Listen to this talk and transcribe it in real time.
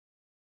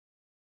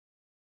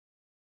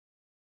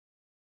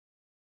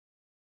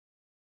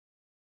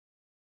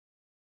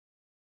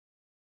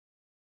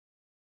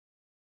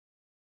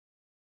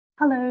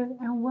Hello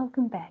and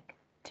welcome back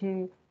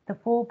to the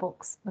 4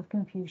 books of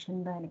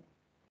Confucian learning.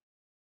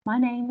 My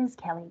name is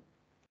Kelly.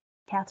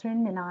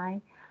 Catherine and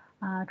I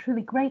are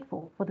truly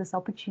grateful for this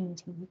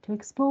opportunity to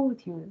explore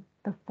with you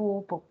the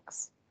 4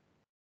 books.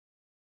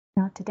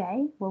 Now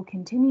today we'll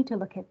continue to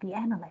look at the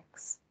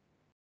Analects,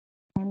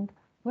 and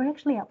we're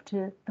actually up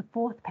to the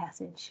 4th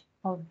passage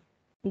of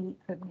the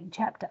opening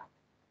chapter.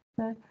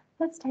 So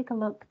let's take a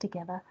look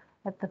together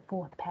at the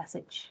 4th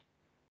passage.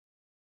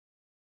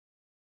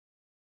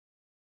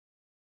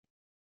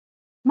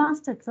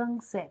 Master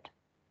Zeng said,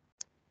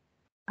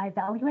 I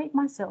evaluate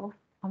myself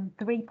on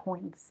 3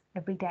 points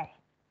every day.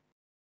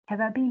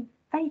 Have I been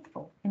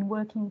faithful in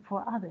working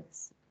for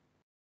others?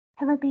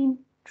 Have I been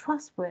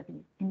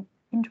trustworthy in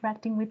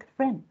interacting with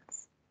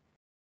friends?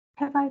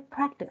 Have I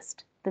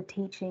practiced the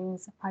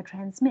teachings I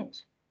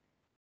transmit?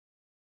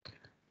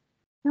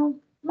 Now,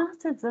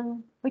 Master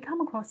Zeng, we come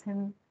across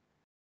him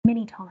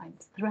many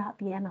times throughout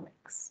the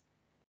Analects.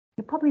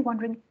 You're probably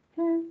wondering,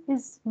 who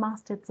is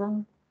Master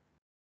Zeng?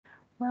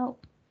 Well,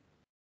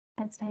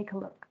 let's take a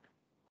look.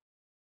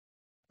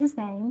 His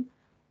name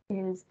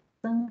is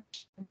Zeng,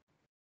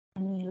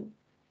 and he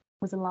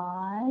was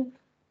alive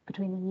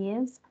between the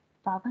years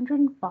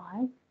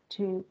 505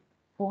 to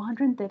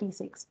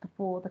 436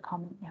 before the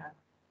Common Era.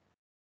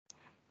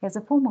 He has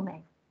a formal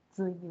name,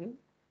 Ziyu,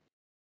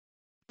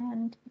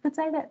 and you could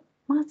say that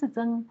Master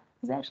Zeng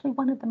was actually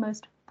one of the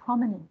most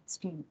prominent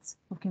students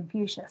of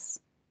Confucius.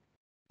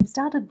 He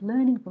started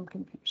learning from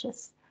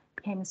Confucius,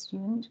 became a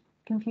student of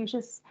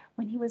Confucius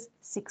when he was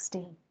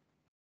 16.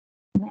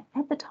 And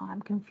at the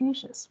time,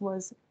 Confucius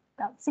was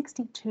about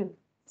 62,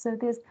 so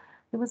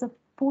there was a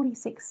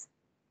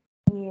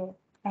 46-year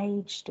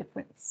age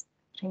difference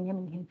between him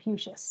and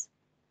Confucius.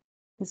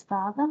 His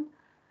father,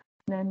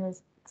 known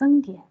as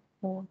Zeng Dian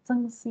or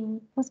Zeng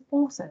Si, was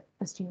also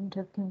a student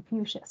of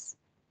Confucius.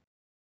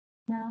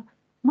 Now,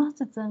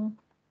 Master Zeng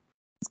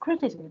is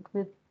credited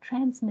with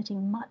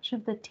transmitting much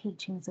of the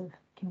teachings of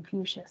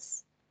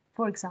Confucius.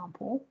 For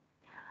example,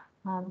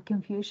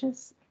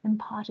 Confucius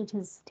imparted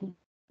his teachings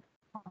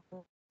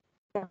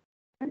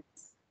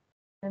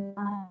and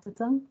Master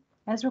Zeng,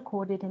 as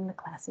recorded in the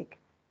classic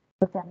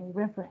The Family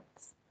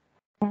Reverence.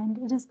 And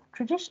it is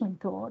traditionally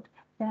thought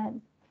that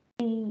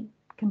he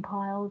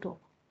compiled or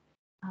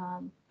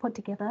put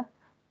together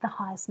the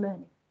highest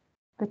learning,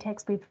 the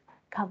text we've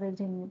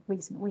covered in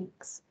recent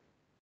weeks.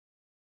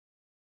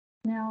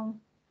 Now,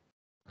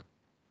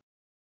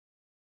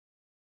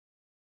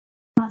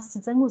 Master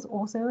Zeng was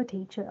also a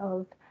teacher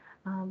of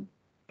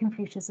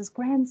Confucius's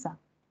grandson,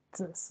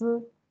 Zi,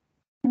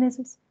 and it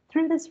was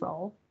through this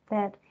role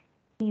that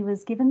he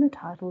was given the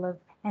title of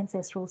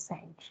ancestral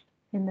sage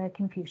in the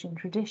Confucian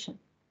tradition.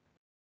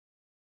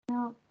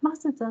 Now,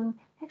 Master Zeng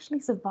actually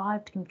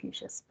survived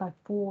Confucius by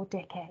 4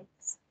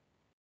 decades.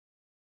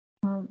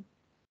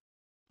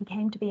 He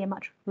came to be a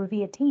much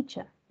revered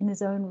teacher in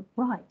his own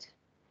right,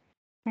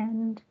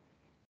 and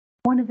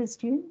one of his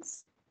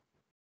students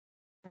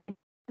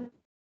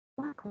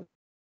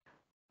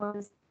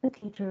was the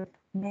teacher of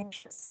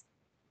Mencius.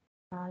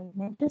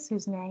 Mencius,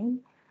 whose name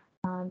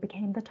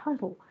became the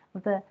title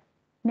of the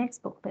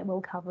next book that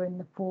we'll cover in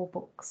the 4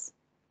 books.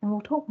 And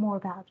we'll talk more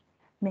about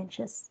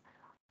Mencius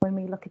when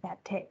we look at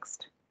that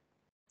text.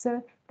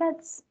 So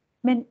that's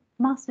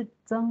Master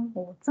Zeng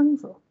or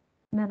Zengzi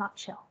in a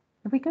nutshell.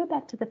 If we go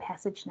back to the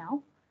passage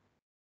now,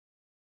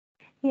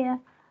 here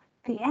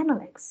the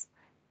Analects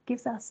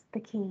gives us the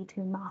key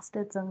to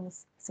Master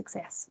Zeng's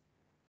success.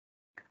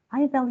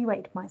 I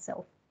evaluate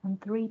myself on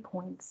 3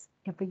 points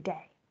every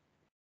day.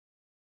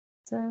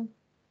 So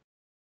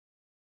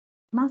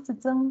Master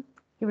Zeng,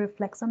 he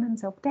reflects on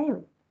himself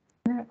daily.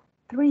 There are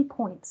 3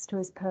 points to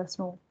his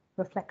personal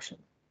reflection.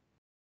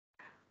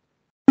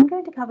 I'm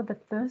going to cover the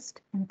first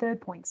and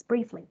third points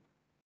briefly,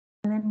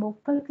 and then we'll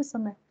focus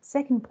on the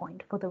second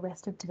point for the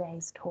rest of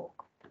today's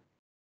talk.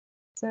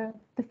 So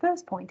the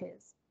first point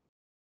is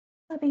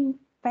being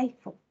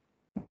faithful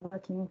in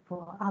working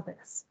for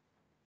others.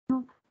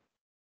 Now,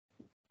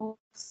 the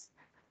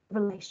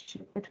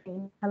relationship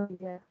between a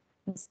leader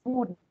and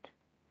subordinate.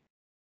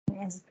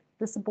 As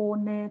the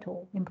subordinate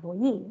or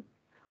employee,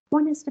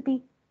 one is to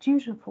be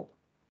dutiful,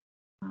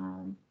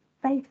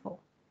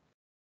 faithful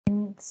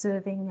in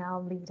serving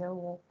our leader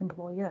or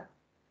employer.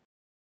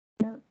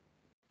 Now,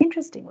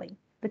 interestingly,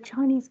 the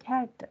Chinese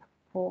character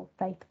for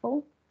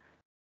faithful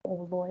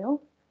or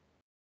loyal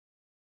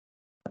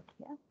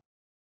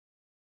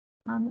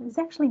is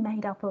actually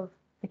made up of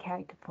the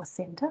character for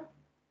center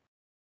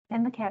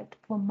and the character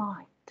for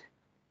mind.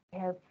 We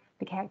have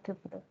the character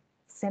for the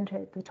center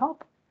at the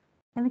top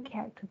and the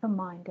character for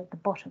mind at the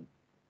bottom.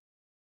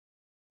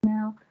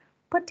 Now,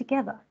 put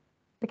together,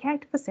 the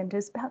character for center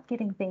is about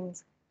getting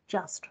things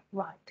just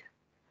right.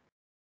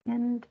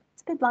 And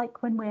it's a bit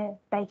like when we're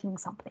baking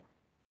something.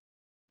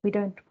 We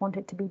don't want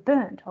it to be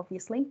burned,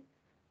 obviously,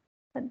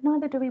 but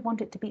neither do we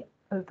want it to be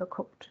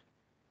overcooked.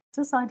 It's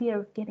this idea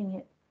of getting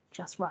it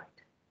just right.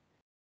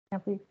 Now,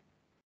 if we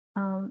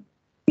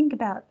think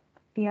about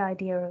the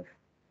idea of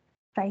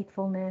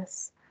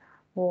faithfulness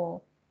or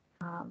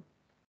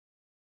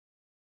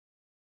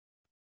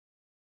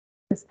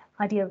this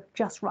idea of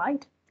just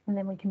right, and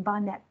then we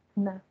combine that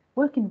in the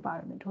work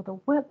environment or the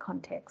work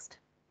context.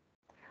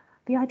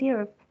 The idea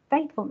of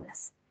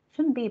faithfulness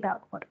shouldn't be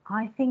about what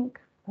I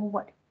think or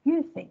what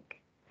you think,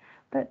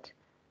 but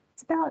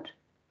it's about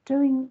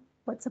doing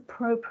what's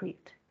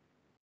appropriate,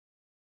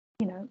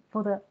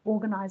 for the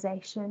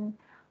organization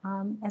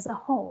as a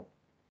whole,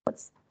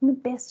 what's in the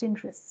best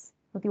interests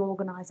of the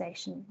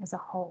organization as a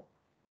whole.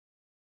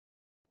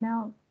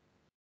 Now,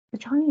 the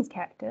Chinese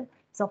character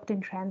is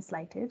often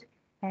translated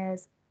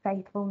as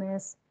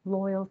faithfulness,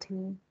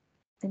 loyalty,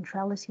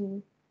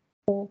 centrality,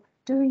 or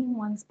doing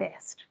one's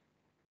best.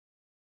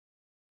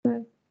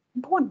 So,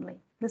 importantly,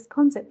 this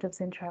concept of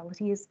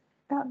centrality is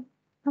about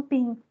not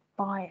being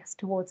biased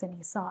towards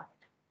any side.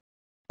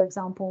 For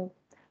example,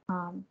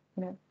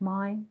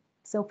 my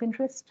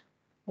self-interest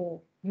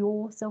or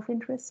your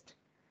self-interest,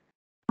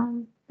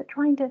 but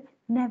trying to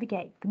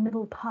navigate the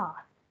middle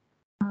path,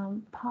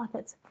 path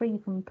that's free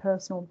from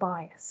personal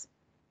bias,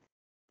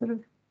 sort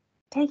of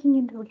taking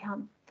into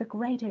account the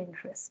greater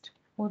interest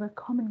or the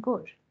common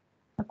good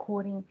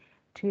according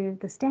to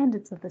the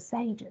standards of the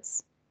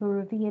sages who are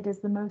revered as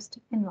the most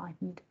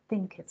enlightened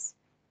thinkers.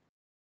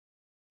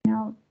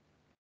 Now,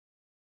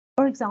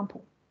 for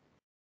example,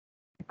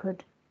 I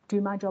could do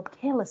my job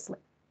carelessly,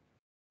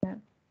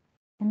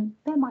 and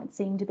that might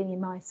seem to be in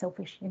my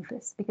selfish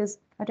interest because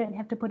I don't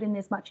have to put in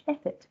as much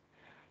effort,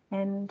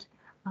 and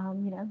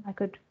I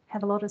could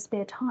have a lot of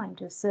spare time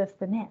to surf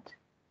the net.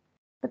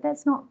 But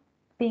that's not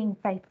being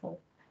faithful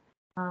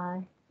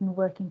in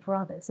working for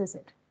others, is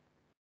it?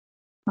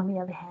 On the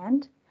other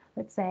hand,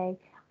 let's say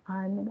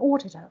I'm an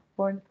auditor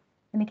or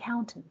an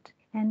accountant,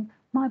 and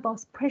my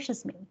boss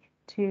pressures me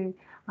to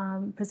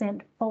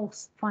present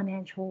false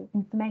financial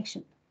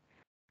information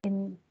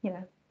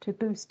to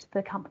boost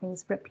the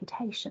company's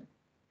reputation.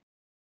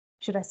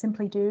 Should I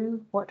simply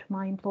do what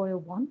my employer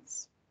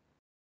wants?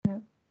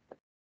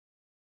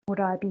 Would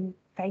I be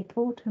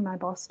faithful to my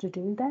boss to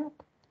do that?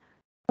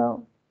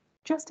 Well,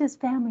 just as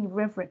family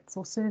reverence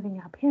or serving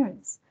our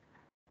parents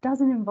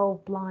doesn't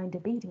involve blind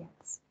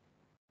obedience,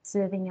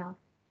 serving our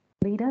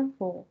leader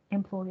or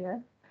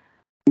employer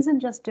isn't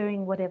just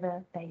doing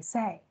whatever they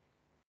say.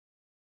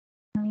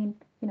 I mean,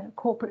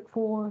 corporate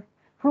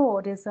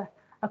fraud is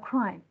a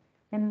crime,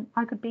 and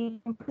I could be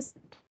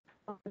imprisoned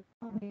for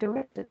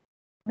directors,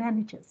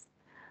 managers.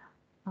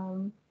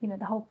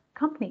 The whole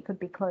company could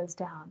be closed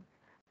down,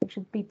 which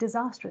would be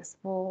disastrous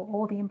for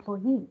all the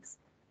employees,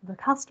 the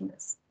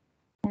customers,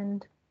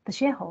 and the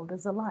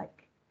shareholders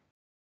alike.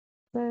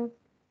 So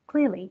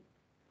clearly,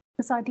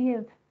 this idea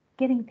of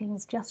getting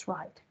things just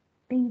right,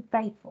 being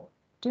faithful,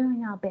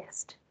 doing our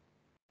best,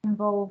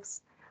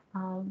 involves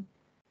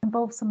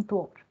some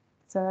thought.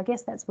 So I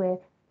guess that's where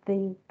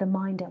the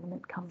mind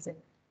element comes in.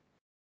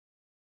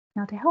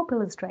 Now, to help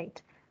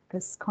illustrate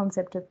this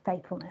concept of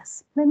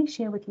faithfulness, let me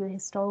share with you a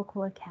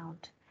historical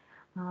account.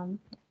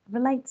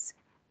 Relates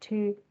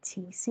to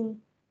TC.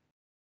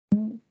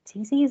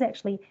 TC is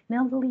actually an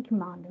elderly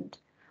commandant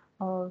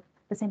of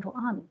the Central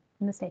Army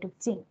in the state of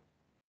Jing.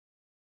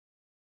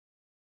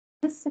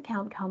 This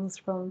account comes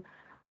from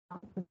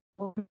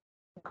the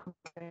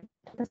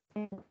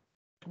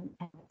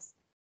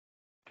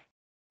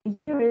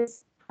year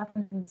is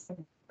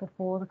 507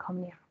 before the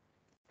Common Era,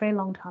 a very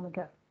long time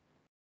ago.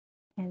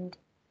 And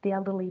the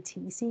elderly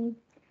TC,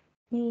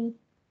 he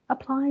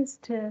applies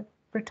to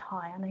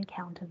retire on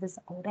account of his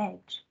old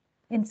age.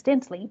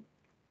 Incidentally,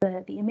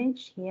 the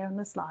image here on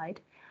the slide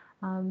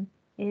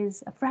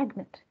is a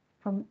fragment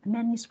from a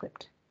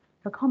manuscript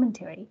of a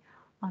commentary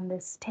on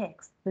this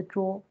text, the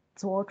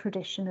Zuo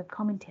tradition of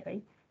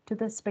commentary to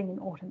the Spring and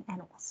Autumn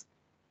Annals.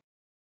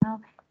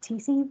 Now,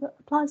 TC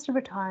applies to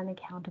retire on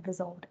account of his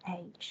old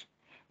age,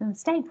 and the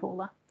state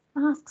ruler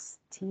asks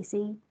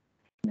TC,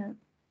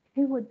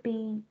 who would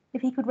be,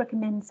 if he could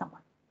recommend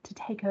someone to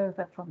take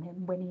over from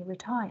him when he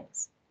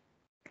retires.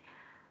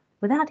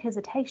 Without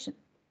hesitation,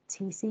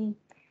 TC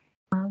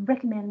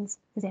recommends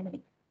his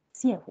enemy,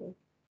 Xiehu,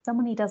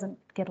 someone he doesn't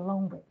get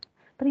along with.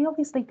 But he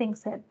obviously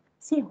thinks that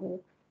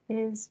Xiehu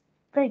is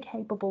very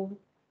capable,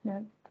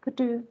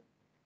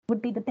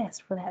 would be the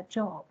best for that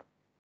job.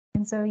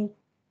 And so he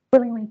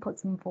willingly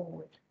puts him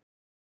forward.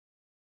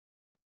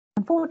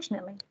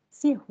 Unfortunately,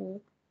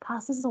 Xiehu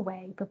passes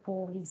away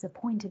before he's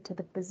appointed to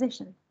the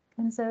position.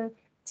 And so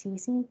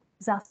TC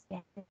is asked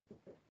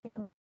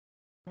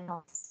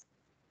else.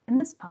 And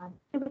this time,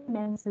 he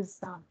recommends his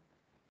son,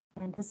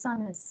 and his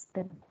son has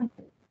been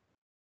appointed.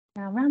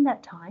 Now, around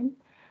that time,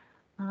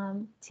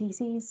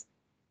 TC's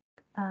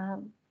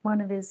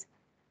one of his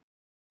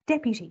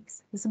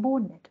deputies, his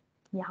subordinate,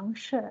 Yang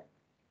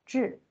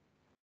Shi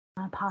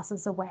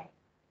passes away,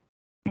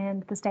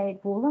 and the state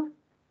ruler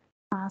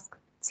asks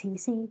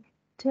TC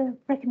to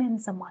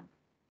recommend someone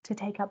to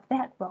take up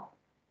that role.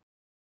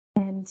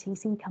 And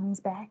TC comes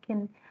back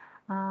and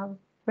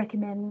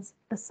recommends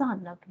the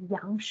son of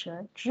Yang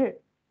Shi.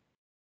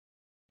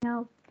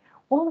 Now,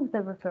 all of the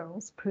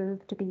referrals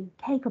prove to be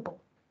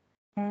capable,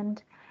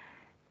 and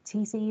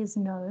TC is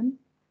known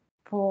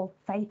for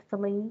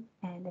faithfully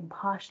and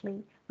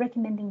impartially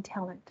recommending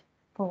talent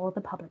for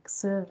the public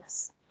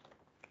service.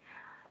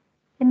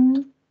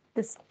 In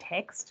this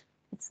text,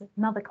 it's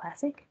another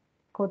classic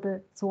called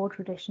the Sword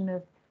Tradition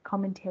of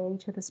Commentary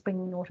to the Spring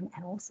and Autumn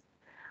Annals.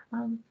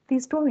 The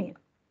historian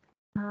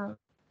sort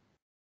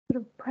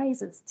of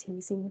praises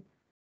T.C.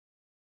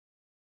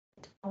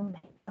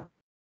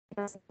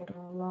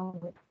 along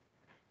with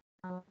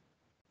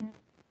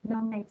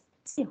nominates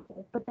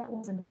Seahall, but that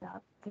wasn't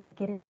about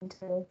getting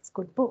into its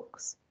good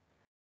books.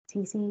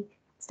 T.C.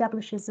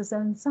 establishes his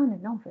own son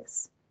in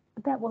office,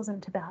 but that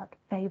wasn't about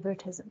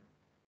favoritism.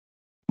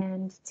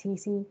 And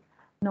T.C.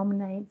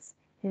 nominates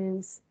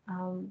his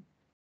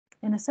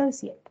an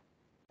associate,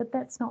 but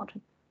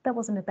that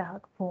wasn't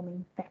about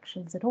forming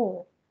factions at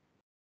all.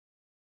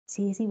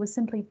 T.C. was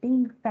simply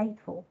being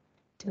faithful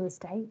to his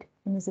state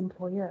and his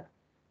employer.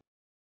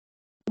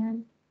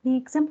 And he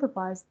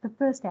exemplifies the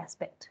first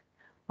aspect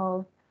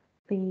of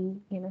the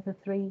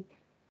 3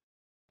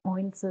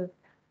 points of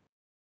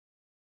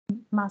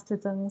Master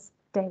Zeng's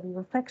daily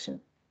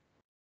reflection.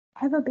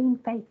 Have I been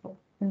faithful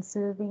in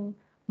serving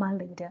my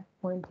leader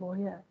or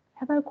employer?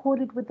 Have I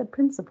accorded with the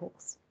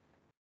principles?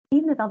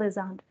 Even if others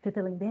aren't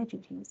fulfilling their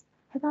duties,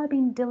 have I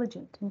been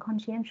diligent and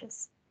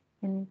conscientious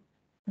in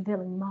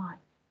fulfilling mine?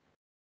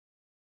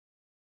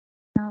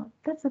 Now,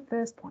 that's the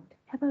first point.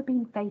 Have I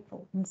been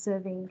faithful in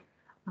serving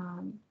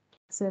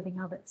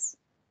others,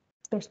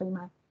 especially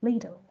my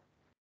leader or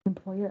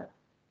employer?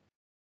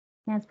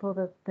 As for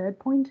the third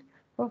point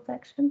for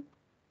reflection,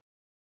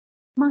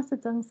 Master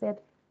Zeng said,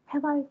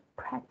 have I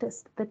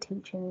practiced the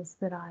teachings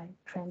that I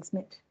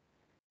transmit?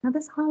 Now,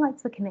 this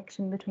highlights the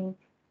connection between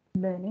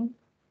learning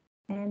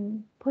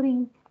and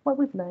putting what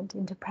we've learned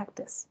into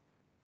practice.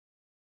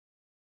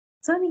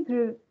 It's only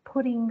through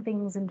putting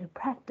things into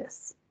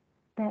practice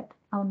that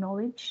our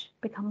knowledge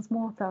becomes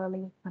more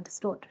thoroughly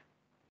understood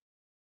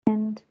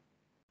and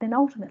then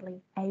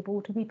ultimately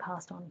able to be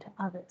passed on to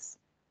others.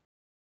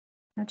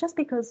 Now, just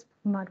because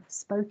we might have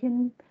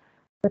spoken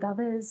with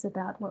others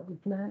about what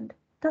we've learned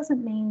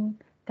doesn't mean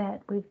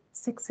that we've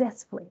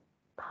successfully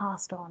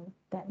passed on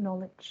that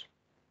knowledge.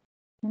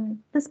 And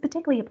this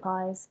particularly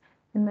applies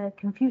in the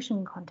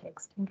Confucian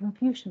context, in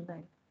Confucian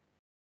learning.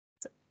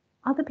 So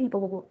other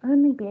people will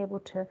only be able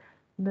to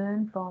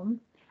learn from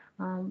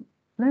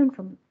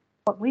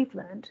what we've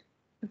learned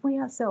if we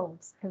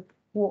ourselves have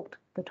walked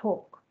the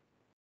talk.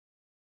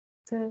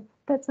 So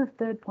that's the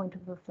third point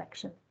of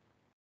reflection.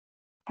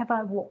 Have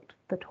I walked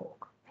the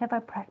talk? Have I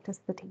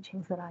practiced the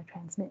teachings that I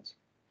transmit?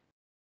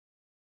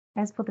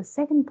 As for the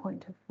second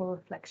point for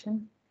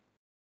reflection,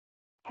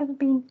 have I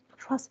been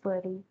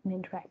trustworthy in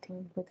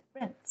interacting with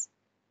friends?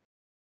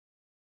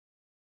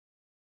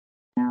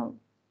 Now,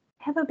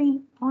 have I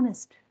been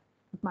honest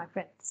with my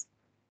friends?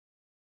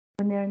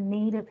 When they're in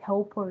need of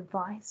help or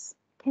advice,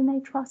 can they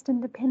trust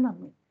and depend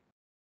on me?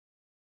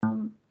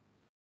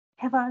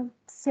 Have I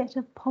set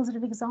a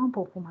positive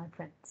example for my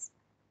friends?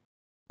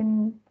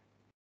 In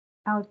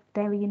our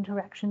daily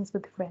interactions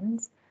with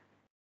friends,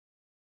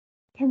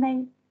 can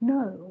they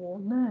know or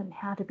learn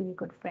how to be a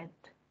good friend?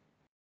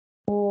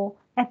 Or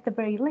at the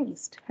very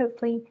least,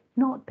 hopefully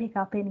not pick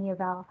up any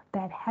of our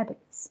bad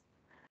habits.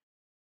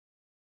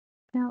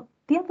 Now,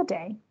 the other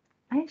day,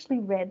 I actually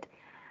read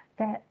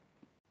a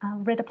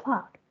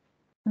plaque,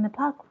 and the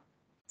plaque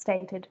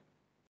stated,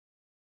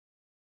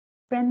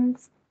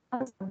 friends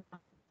are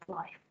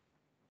life.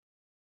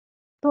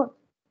 I thought,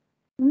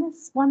 in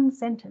this one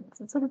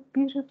sentence, it sort of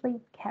beautifully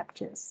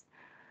captures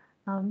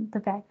the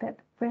fact that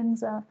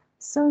friends are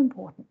so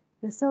important.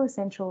 They're so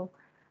essential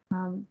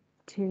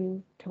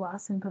to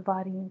us in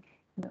providing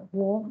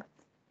warmth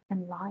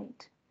and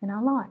light in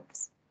our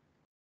lives,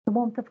 the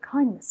warmth of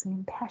kindness and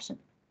compassion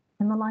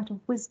and the light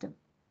of wisdom.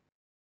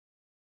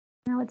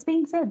 Now, it's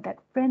been said that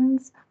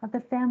friends are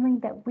the family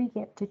that we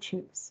get to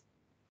choose.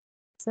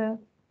 So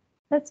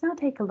let's now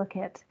take a look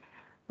at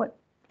what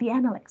the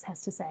Analects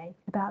has to say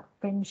about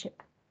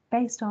friendship,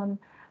 based on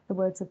the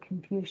words of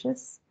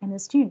Confucius and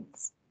his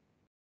students.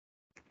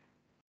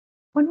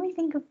 When we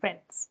think of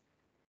friends,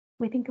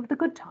 we think of the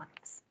good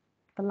times,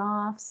 the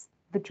laughs,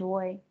 the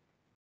joy.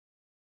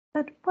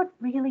 But what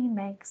really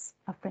makes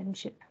a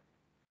friendship?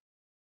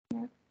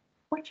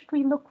 What should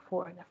we look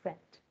for in a friend?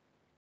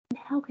 And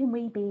how can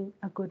we be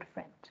a good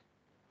friend?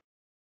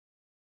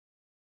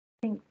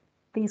 I think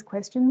these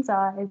questions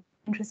are as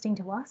interesting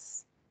to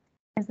us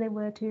as they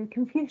were to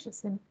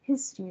Confucius and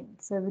his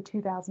students over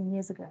 2,000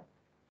 years ago.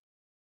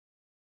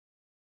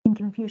 In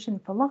Confucian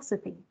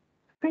philosophy,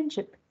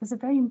 friendship is a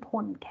very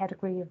important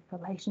category of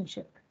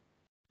relationship.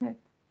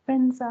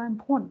 Friends are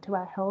important to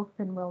our health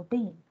and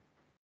well-being.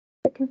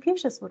 But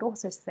Confucius would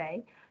also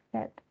say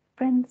that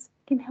friends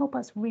can help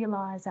us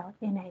realize our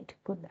innate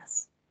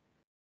goodness.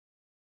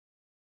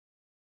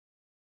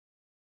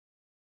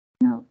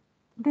 Now,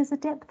 there's a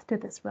depth to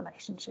this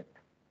relationship.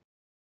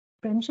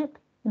 Friendship,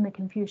 in the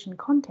Confucian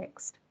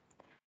context,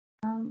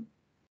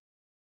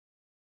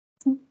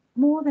 is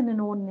more than an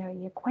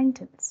ordinary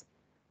acquaintance.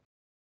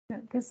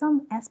 There's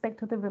some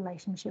aspect of the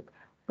relationship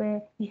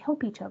where you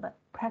help each other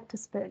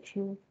practice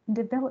virtue and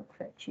develop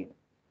virtue.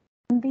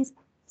 And these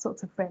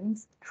sorts of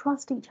friends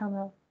trust each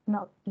other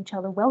not each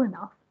other well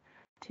enough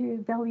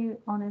to value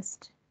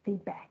honest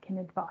feedback and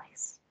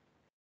advice.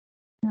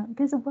 Now,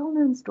 there's a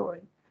well-known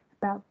story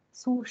about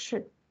Su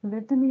Shi, who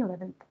lived in the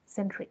 11th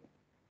century.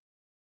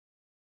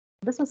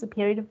 This was a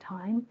period of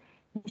time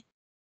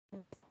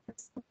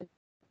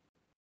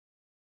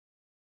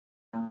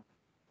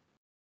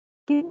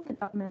given the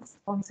government's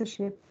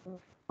sponsorship of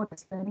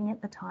Buddhist learning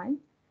at the time.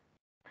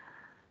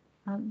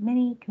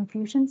 Many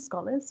Confucian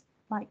scholars,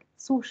 like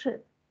Su Shi,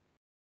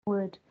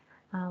 would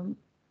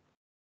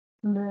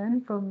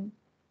learn from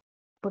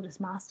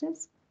Buddhist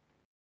masters.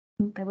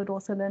 They would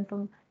also learn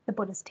from the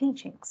Buddhist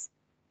teachings.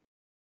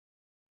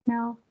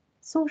 Now,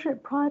 Su Shi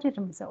prided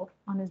himself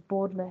on his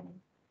broad learning,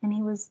 and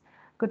he was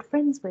good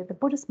friends with a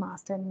Buddhist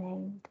master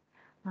named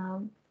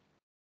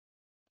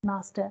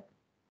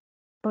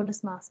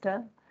Buddhist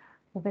master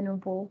or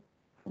Venerable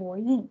Fo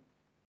Yin.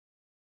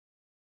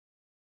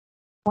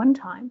 One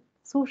time,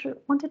 Su Shi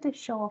wanted to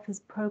show off his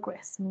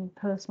progress in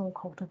personal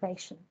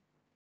cultivation.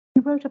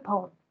 He wrote a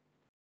poem,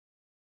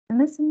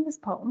 and in this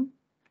poem,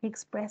 he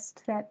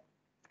expressed that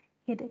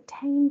he had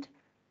attained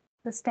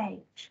the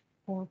stage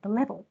or the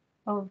level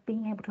of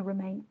being able to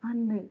remain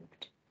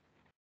unmoved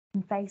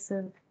in face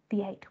of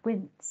the 8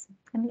 winds.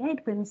 And the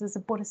 8 winds is a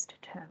Buddhist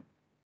term,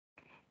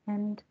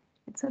 and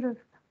it sort of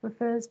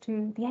refers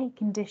to the 8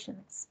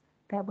 conditions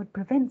that would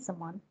prevent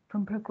someone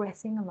from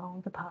progressing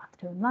along the path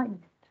to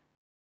enlightenment.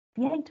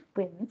 The 8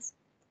 winds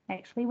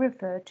actually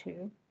refer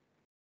to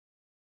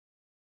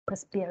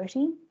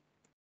prosperity,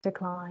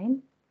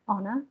 decline,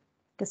 honor,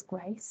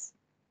 disgrace,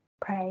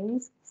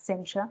 praise,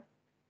 censure,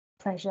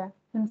 pleasure,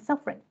 and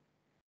suffering.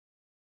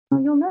 Now,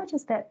 you'll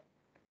notice that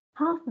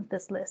half of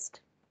this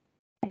list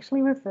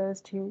actually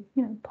refers to,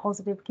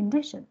 positive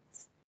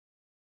conditions.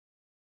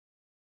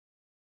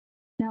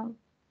 Now,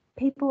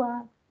 people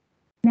are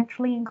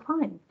naturally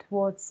inclined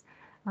towards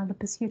the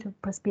pursuit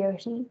of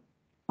prosperity,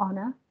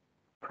 honor,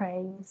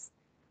 praise,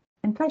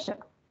 and pleasure.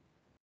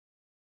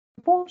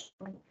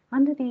 Unfortunately,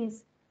 under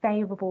these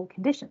favorable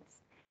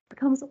conditions, it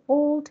becomes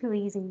all too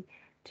easy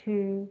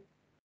to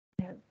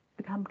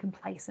become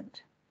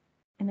complacent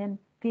and then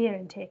veer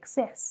into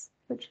excess,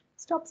 which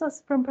stops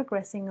us from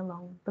progressing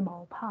along the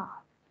moral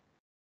path.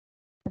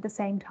 At the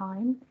same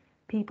time,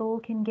 people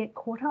can get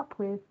caught up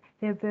with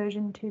their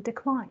aversion to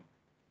decline,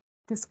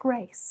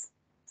 disgrace,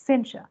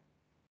 censure,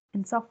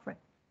 and suffering.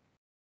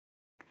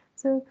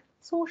 So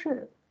Su Shi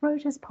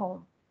wrote his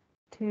poem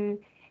to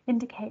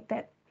indicate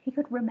that he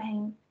could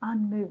remain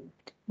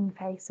unmoved in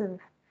face of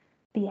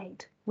the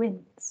 8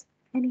 winds,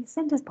 and he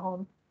sent his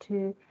poem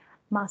to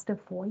Master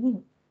Fo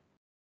Yin.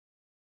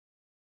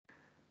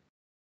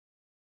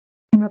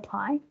 In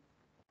reply,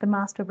 the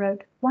master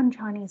wrote one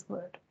Chinese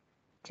word,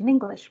 which in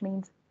English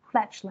means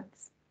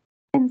flatulence,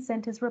 and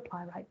sent his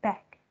reply right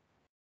back.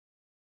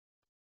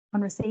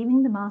 On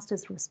receiving the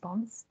master's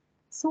response,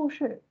 Su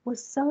Shi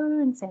was so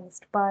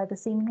incensed by the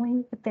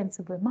seemingly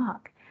offensive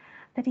remark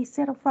that he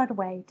set off right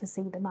away to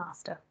see the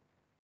master.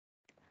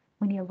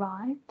 When he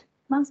arrived,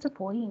 Master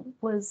Fo Yin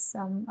was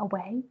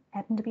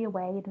happened to be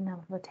away in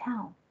another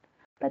town,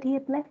 but he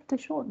had left a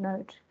short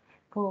note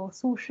for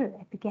Su Shi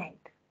at the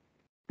gate.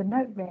 The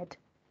note read,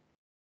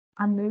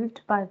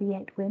 "Unmoved by the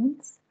 8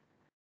 winds,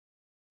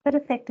 but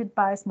affected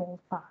by a small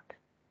fart."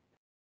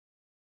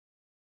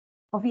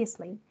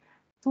 Obviously,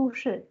 Su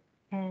Shi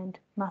and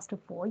Master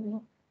Fo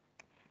Yin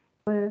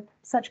were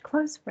such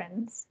close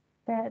friends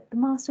that the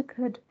master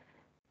could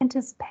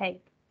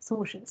anticipate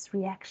Su Shi's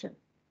reaction.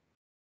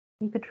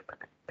 He could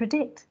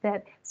predict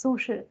that Su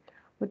Shi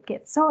would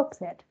get so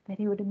upset that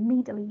he would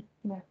immediately,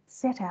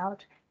 set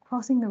out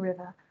crossing the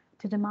river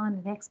to demand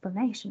an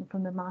explanation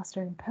from the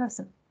master in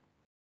person.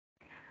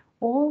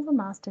 All the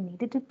master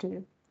needed to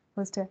do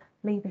was to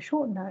leave a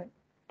short note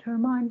to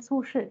remind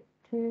Su Shi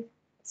to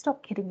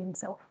stop kidding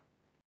himself.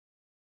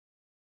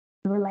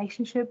 The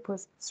relationship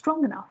was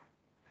strong enough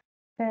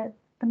that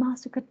the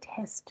master could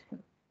test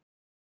him.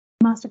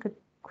 The master could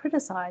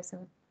criticize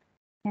him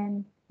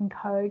and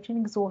encourage and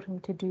exhort him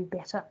to do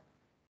better.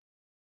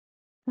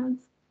 Now,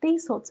 it's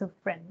these sorts of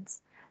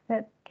friends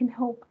that can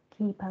help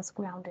keep us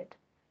grounded.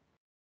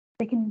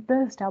 They can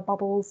burst our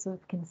bubbles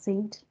of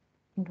conceit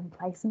and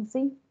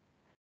complacency,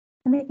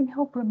 and they can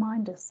help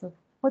remind us of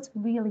what's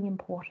really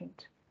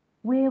important,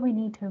 where we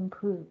need to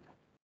improve.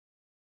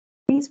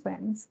 These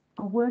friends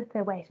are worth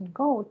their weight in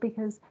gold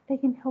because they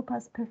can help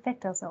us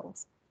perfect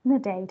ourselves on a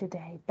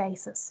day-to-day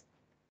basis.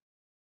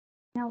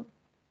 Now,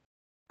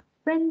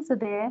 friends are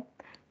there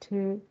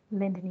to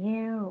lend an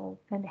ear or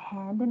lend a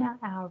hand in our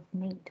hour of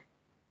need.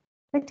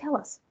 They tell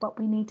us what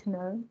we need to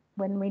know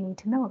when we need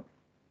to know it.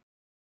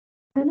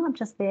 They're not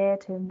just there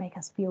to make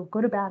us feel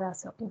good about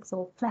ourselves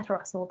or flatter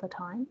us all the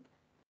time.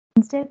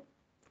 Instead,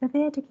 they're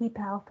there to keep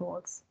our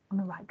thoughts on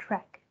the right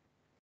track,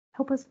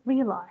 help us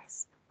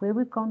realize where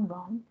we've gone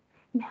wrong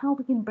and how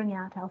we can bring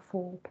out our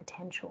full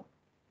potential.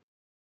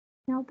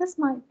 Now, this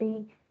might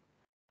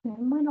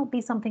not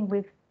be something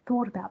we've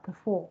thought about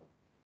before,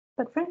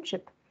 but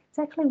friendship is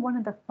actually one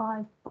of the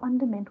 5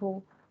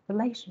 fundamental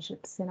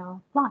relationships in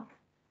our life.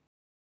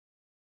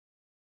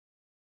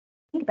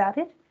 Think about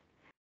it.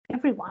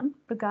 everyone,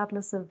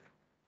 regardless of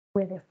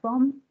where they're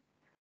from,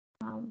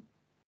 are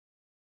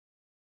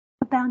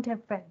bound to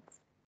have friends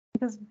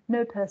because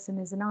no person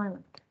is an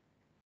island.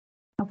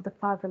 Of the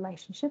 5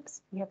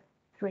 relationships, we have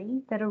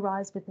 3 that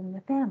arise within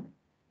the family.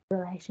 The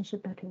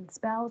relationship between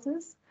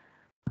spouses,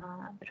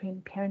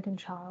 between parent and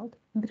child,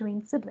 and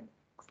between siblings.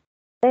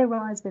 They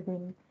arise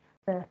within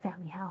the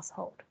family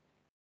household.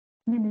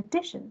 And in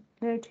addition,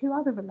 there are 2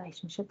 other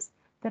relationships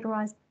that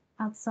arise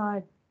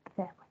outside the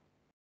family.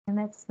 And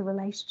that's the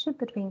relationship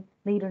between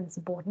leader and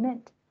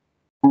subordinate,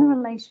 and the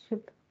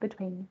relationship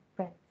between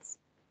friends.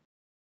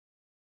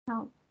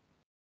 Now,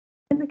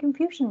 in the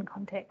Confucian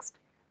context,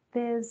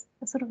 there's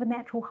a sort of a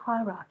natural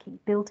hierarchy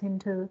built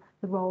into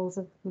the roles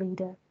of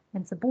leader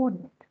and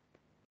subordinate.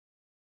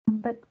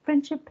 But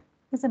friendship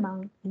is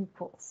among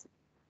equals.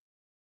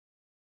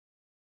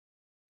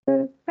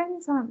 So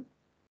friends aren't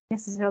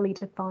necessarily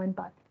defined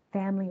by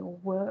family or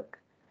work,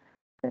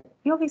 but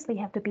you obviously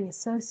have to be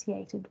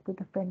associated with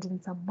a friend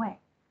in some way.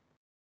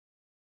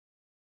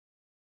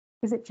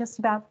 Is it just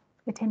about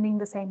attending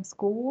the same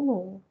school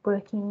or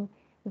working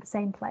at the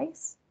same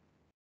place?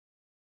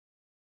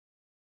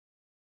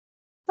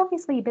 It's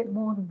obviously a bit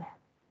more than that.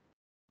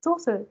 It's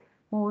also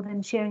more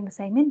than sharing the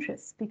same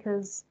interests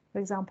because, for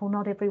example,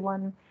 not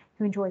everyone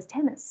who enjoys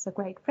tennis are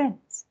great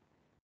friends.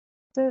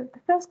 So the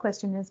first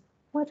question is,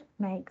 what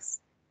makes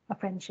a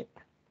friendship?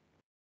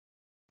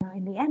 Now,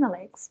 in the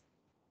Analects,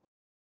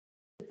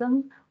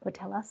 Zeng will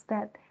tell us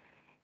that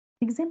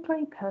an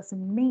exemplary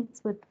person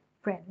meets with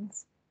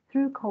friends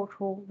through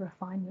cultural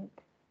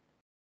refinement.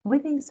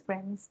 With these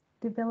friends,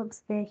 develops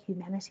their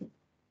humanity.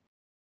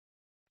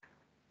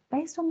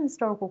 Based on the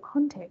historical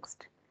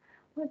context,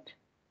 what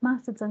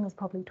Master Zeng is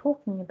probably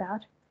talking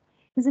about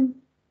is in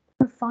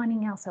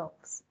refining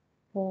ourselves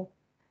or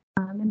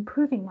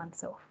improving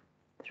oneself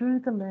through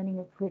the learning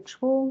of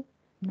ritual,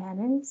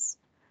 manners,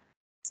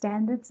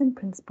 standards and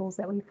principles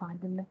that we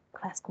find in the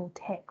classical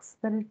texts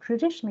that are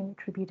traditionally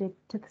attributed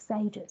to the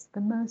sages,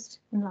 the most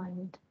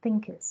enlightened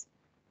thinkers.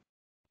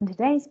 In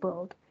today's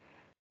world,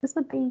 this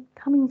would be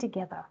coming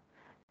together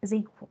as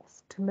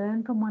equals to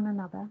learn from one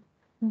another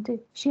and to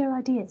share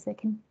ideas that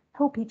can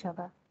help each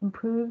other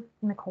improve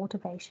in the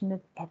cultivation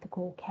of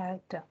ethical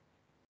character,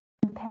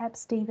 and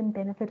perhaps even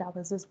benefit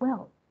others as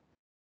well.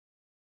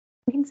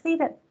 We can see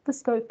that the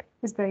scope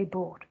is very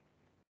broad.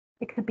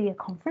 It could be a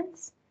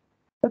conference,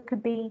 or it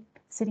could be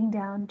sitting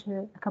down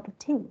to a cup of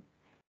tea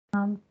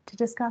to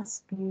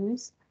discuss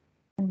views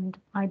and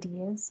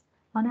ideas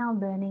on our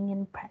learning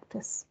and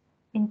practice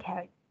in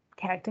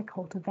character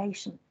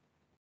cultivation.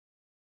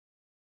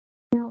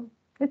 Now,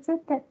 it's said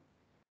that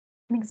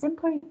an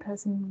exemplary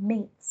person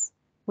meets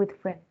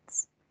with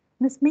friends.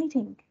 And this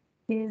meeting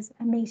is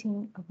a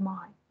meeting of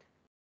mind.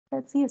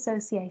 That's the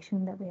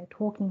association that we're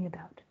talking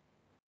about,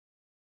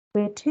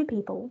 where 2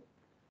 people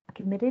are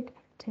committed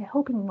to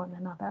helping one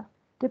another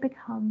to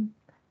become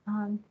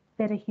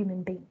better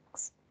human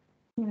beings.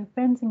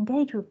 Friends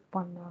engage with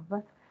one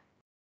another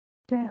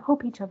to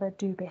help each other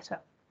do better.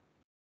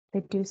 They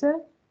do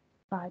so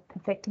by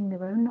perfecting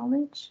their own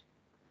knowledge,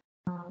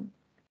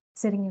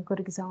 setting a good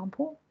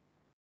example,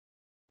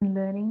 and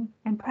learning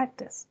and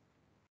practice.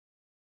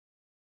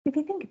 If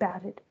you think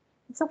about it,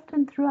 it's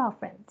often through our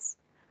friends,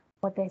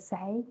 what they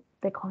say,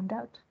 their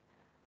conduct,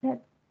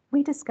 that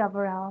we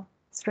discover our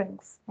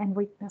strengths and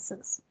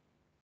weaknesses.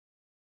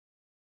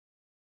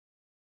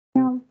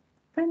 Now,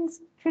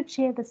 friends should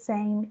share the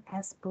same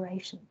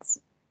aspirations.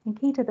 And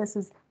key to this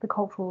is the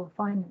cultural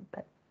refinement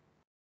bit.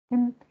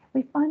 And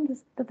we find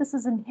that this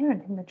is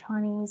inherent in the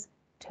Chinese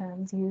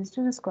terms used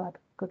to describe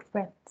good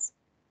friends.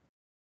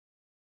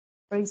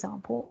 For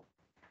example,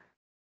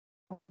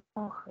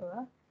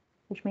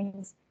 which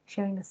means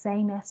sharing the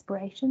same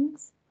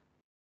aspirations,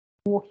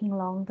 walking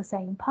along the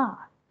same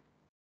path.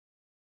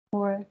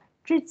 Or a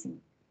zhizi,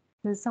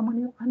 who is someone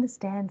who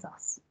understands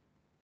us.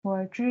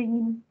 Or a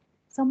zhiyin,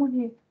 someone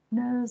who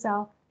knows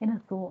our inner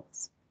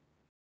thoughts,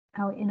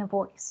 our inner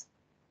voice.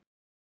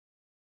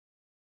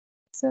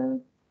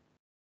 So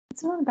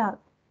it's not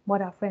about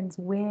what our friends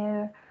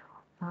wear,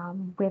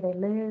 where they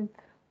live,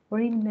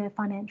 or even their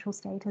financial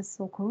status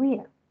or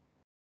career.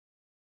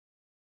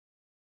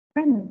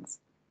 Friends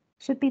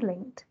should be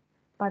linked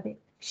by the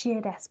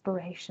shared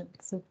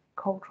aspirations of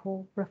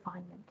cultural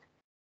refinement.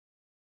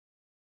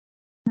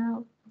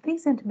 Now,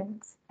 these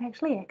sentiments are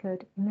actually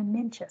echoed in the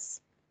Mencius.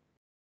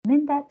 And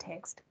in that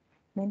text,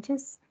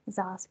 Mencius is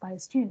asked by a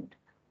student,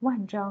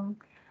 Wan Zhang,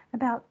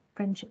 about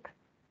friendship,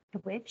 to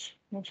which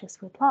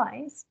Mencius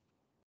replies,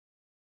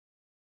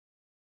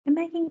 in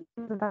making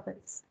friends with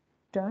others,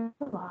 don't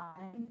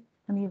rely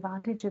on the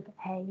advantage of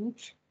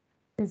age,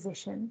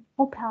 position,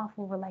 or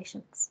powerful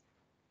relations.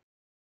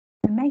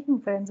 When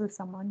making friends with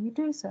someone, you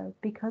do so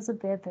because of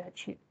their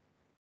virtue,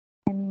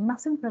 and you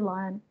mustn't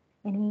rely on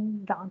any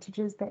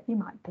advantages that you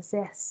might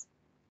possess.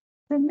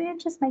 So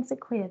Mencius makes it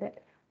clear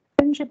that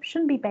friendship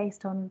shouldn't be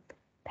based on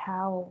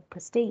power or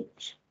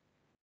prestige.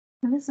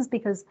 And this is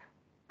because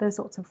those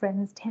sorts of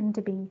friends tend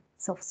to be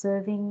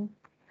self-serving,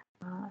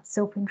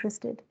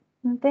 self-interested,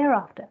 and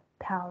thereafter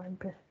power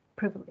and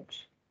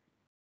privilege.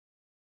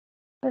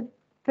 But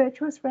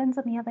virtuous friends,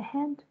 on the other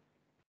hand,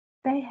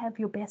 they have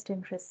your best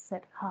interests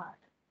at heart.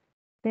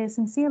 They're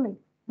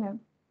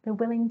they're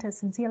willing to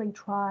sincerely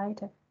try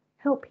to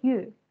help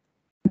you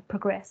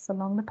progress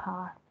along the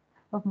path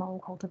of moral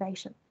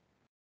cultivation.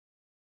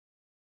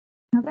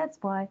 Now that's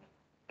why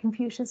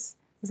Confucius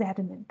is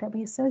adamant that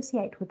we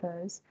associate with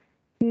those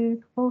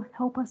who will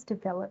help us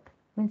develop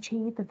and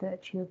achieve the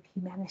virtue of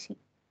humanity.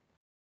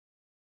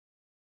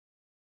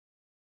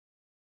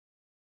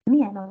 In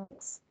the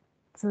Analects,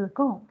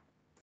 Zigong,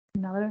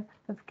 another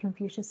of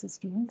Confucius's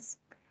students,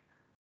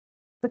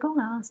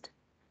 Zigong asked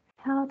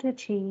how to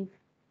achieve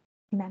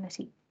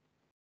humanity.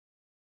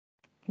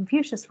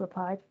 Confucius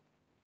replied,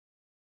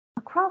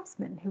 "A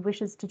craftsman who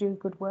wishes to do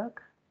good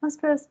work must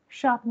first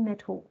sharpen their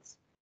tools.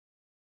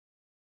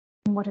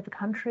 In whatever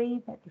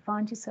country that you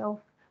find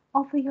yourself,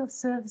 offer your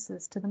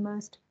services to the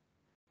most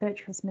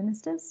virtuous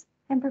ministers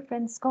and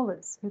befriend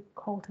scholars who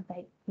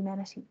cultivate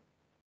humanity."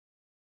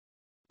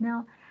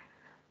 Now,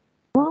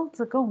 while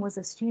Zigong was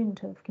a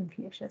student of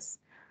Confucius,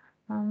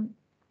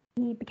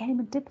 he became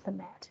a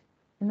diplomat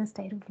in the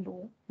state of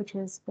law, which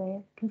is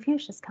where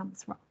Confucius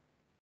comes from.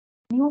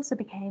 And he also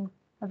became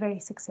a very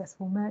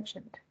successful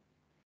merchant.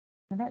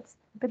 And that's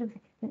a bit of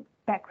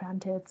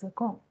background to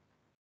Zigong.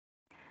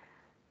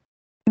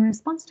 In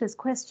response to his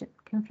question,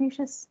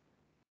 Confucius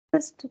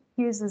first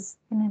uses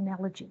an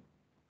analogy.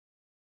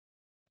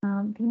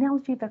 The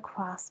analogy of a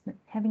craftsman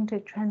having to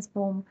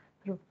transform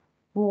sort of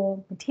raw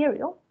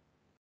material,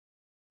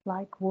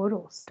 like wood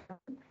or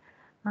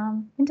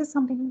stone, into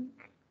something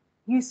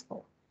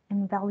useful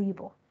and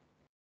valuable.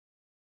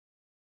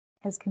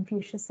 As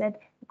Confucius said,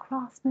 a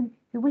craftsman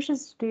who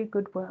wishes to do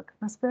good work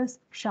must first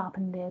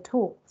sharpen their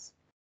tools.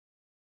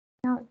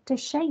 Now, to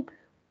shape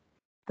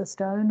the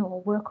stone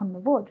or work on the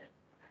wood,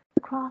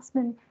 the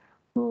craftsman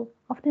will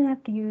often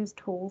have to use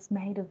tools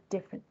made of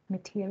different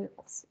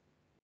materials.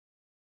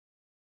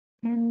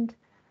 And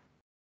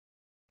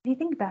if you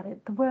think about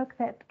it, the work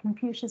that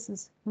Confucius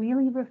is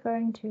really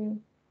referring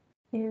to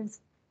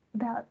is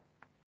about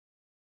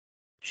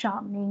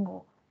sharpening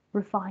or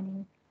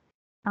refining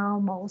our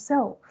moral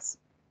selves,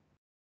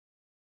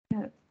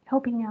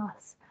 helping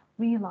us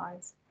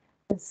realize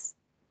this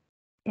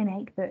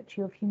innate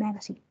virtue of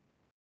humanity.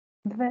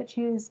 The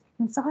virtue is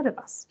inside of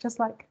us, just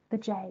like the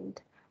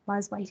jade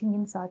lies waiting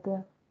inside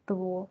the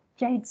raw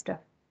jadestone.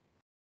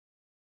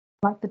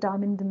 Like the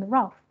diamond in the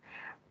rough,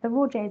 the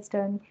raw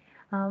jadestone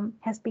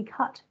has to be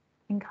cut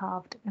and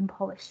carved and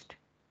polished.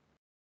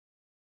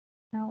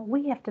 Now,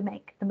 we have to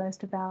make the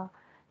most of our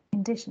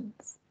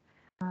conditions.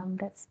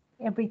 That's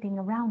everything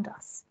around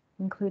us,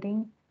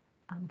 including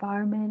our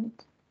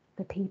environment,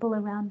 the people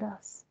around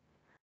us,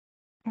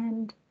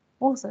 and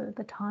also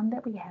the time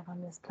that we have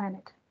on this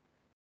planet.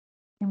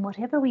 And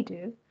whatever we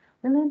do,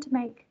 we learn to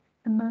make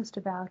the most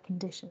of our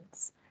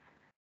conditions.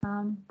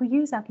 We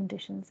use our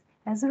conditions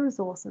as the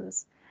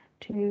resources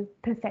to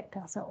perfect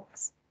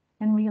ourselves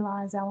and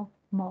realize our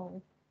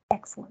moral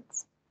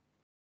excellence.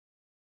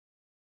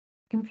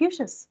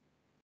 Confucius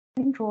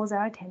then draws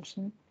our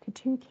attention to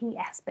two key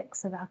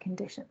aspects of our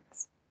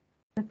conditions.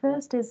 The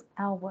first is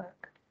our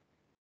work.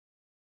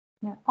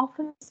 Now,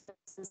 often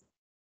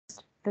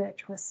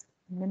virtuous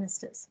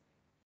ministers,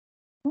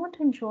 we want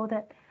to ensure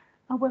that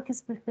our work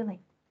is fulfilling,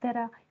 that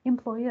our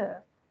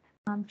employer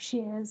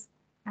shares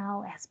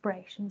our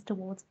aspirations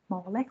towards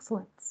moral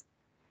excellence.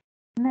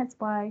 And that's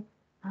why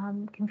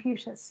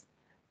Confucius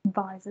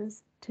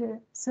advises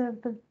to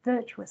serve the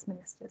virtuous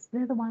ministers.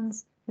 They're the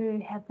ones who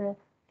have the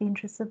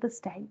interests of the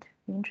state,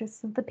 the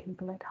interests of the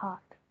people at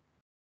heart.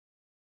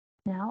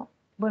 Now,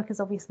 work is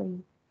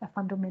obviously a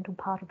fundamental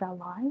part of our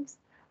lives,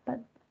 but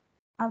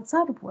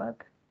outside of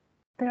work,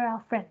 there are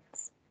our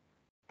friends.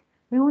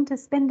 We want to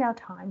spend our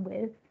time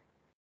with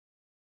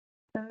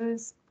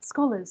those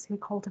scholars who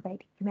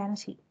cultivate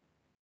humanity.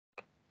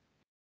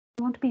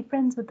 We want to be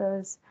friends with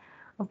those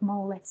of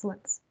moral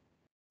excellence,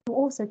 who are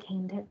also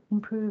keen to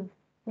improve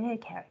their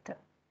character.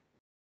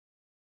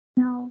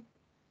 Now,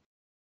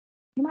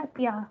 you might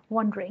be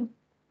wondering,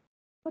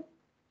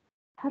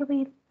 how do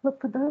we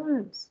look for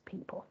those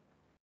people?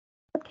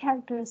 What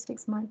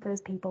characteristics might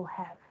those people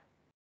have?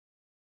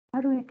 How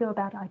do we go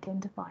about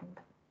identifying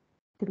them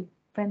to be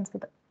friends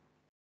with them?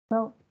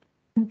 Well,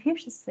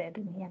 Confucius said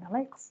in the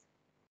Analects,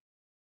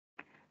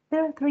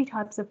 there are three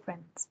types of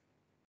friends.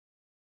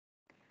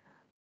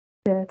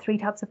 There are three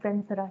types of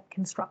friends that are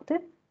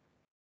constructive,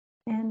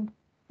 and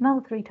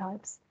another three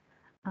types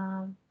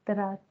that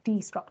are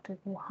destructive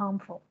or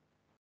harmful.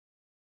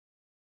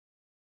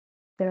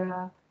 There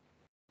are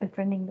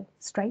befriending the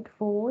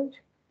straightforward,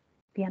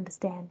 the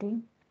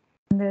understanding,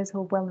 and those who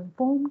are well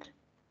informed.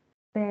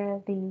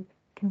 They're the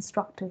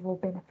constructive or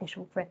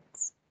beneficial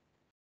friends.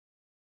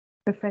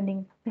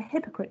 Befriending the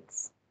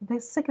hypocrites,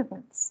 the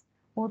sycophants,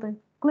 or the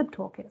glib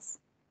talkers.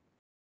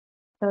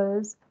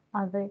 Those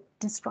are the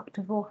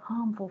destructive or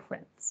harmful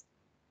friends.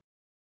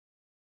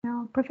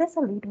 Now,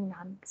 Professor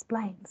Liebing-Nunn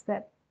explains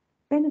that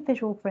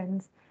beneficial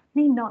friends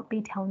need not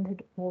be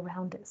talented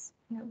all-rounders.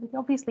 We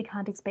obviously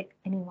can't expect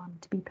anyone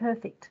to be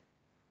perfect.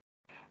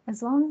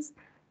 As long as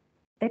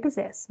they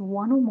possess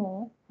one or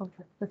more of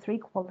the three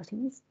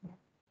qualities.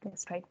 They're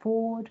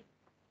straightforward,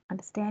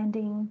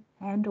 understanding,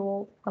 and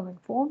or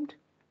well-informed.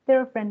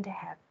 They're a friend to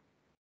have.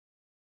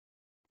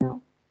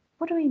 Now,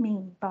 what do we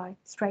mean by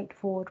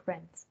straightforward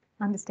friends,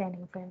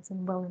 understanding friends,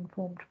 and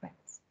well-informed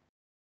friends?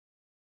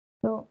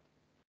 Well,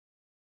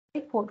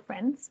 straightforward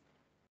friends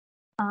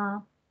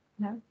are,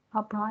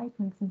 upright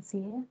and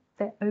sincere.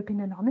 They're open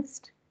and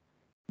honest.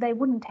 They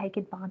wouldn't take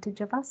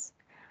advantage of us.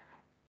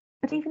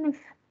 But even if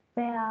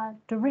they are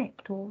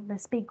direct or they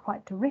speak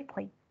quite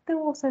directly, they're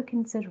also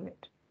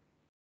considerate.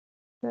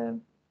 So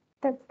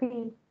that's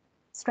the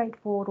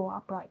straightforward or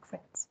upright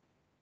friends.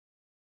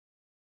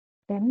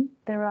 Then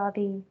there are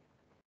the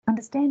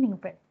understanding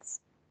friends.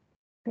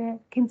 They're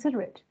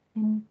considerate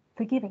and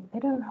forgiving. They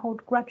don't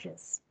hold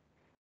grudges,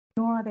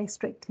 nor are they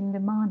strict and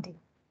demanding.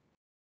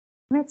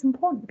 And that's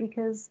important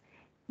because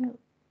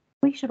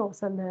we should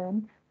also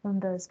learn from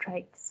those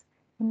traits,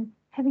 and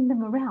having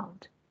them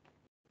around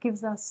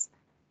gives us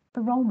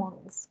the role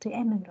models to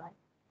emulate,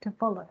 to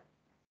follow.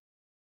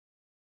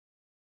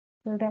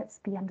 So that's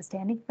the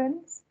understanding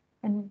friends.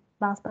 And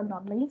last but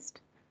not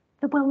least,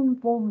 the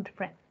well-informed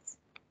friends.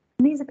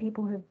 And these are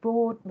people who have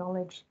broad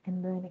knowledge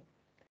and learning.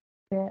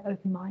 They're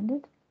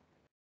open-minded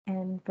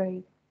and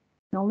very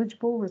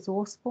knowledgeable,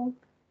 resourceful,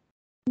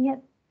 and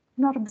yet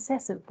not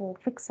obsessive or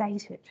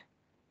fixated.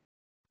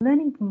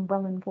 Learning from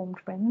well-informed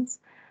friends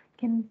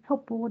can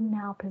help broaden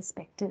our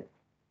perspective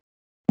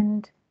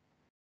and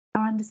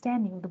our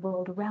understanding of the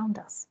world around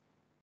us.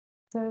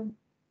 So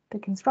the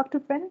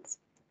constructive friends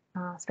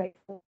are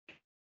straightforward,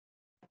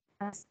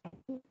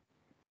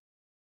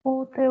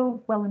 or they're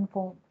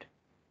well-informed.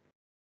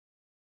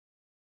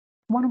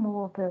 One or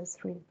more of those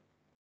three.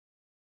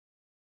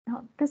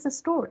 Now, there's a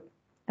story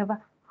of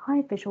a high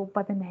official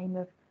by the name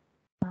of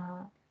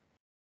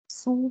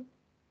Saul.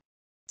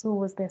 Saul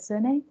was their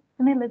surname,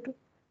 and they lived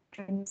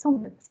during the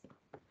Song Dynasty.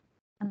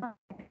 And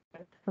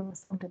from the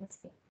Song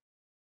Dynasty.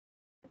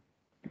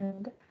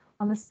 And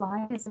on the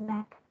slide is a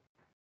map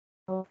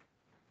of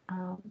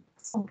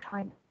Song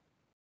China.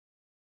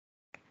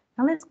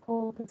 Now let's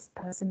call this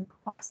person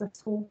Officer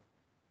Saul.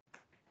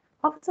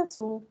 Officer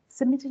Saul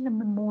submitted a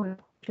memorial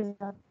to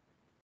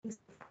his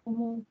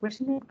formal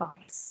written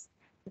advice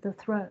to the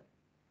throne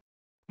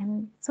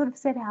and sort of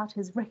set out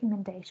his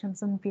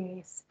recommendations on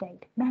various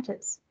state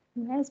matters,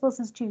 as was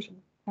his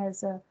duty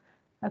as a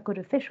good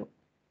official.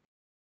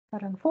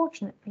 But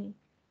unfortunately,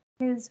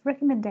 his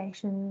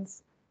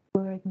recommendations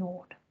were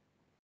ignored.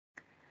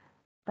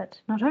 But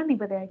not only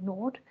were they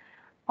ignored,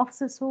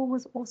 Officer Saul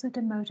was also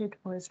demoted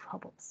for his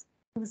troubles.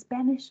 He was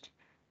banished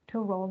to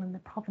a role in the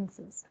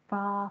provinces,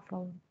 far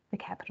from the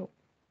capital.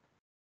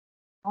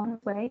 On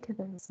his way to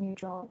this new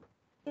job,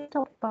 he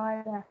stopped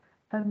by the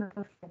home of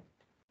a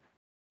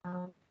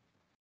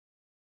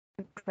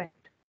friend,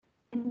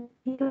 and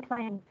he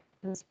complained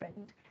to his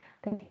friend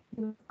that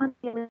he was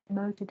unfairly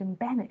demoted and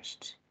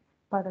banished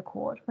by the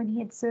court when he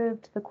had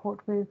served the court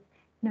with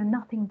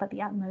nothing but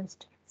the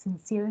utmost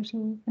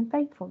sincerity and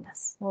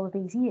faithfulness all of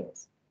these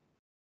years.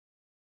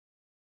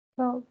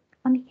 Well,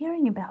 on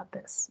hearing about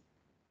this,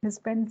 his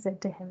friend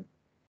said to him,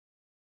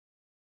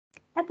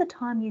 "At the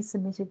time you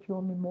submitted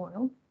your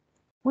memorial,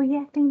 were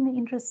you acting in the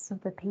interests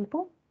of the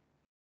people,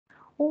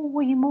 or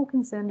were you more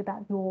concerned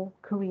about your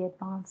career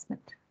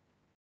advancement?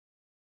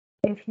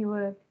 If you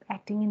were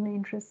acting in the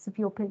interests of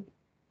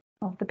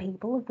the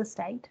people of the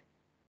state,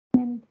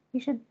 then you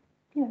should,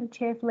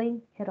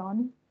 cheerfully head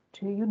on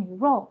to your new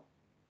role.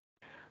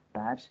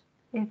 But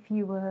if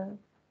you were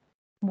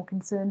more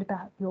concerned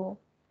about your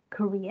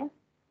career,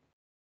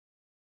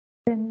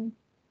 then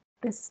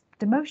this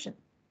demotion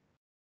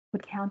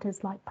would count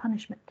as like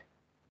punishment."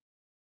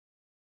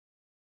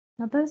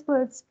 Now those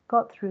words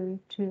got through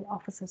to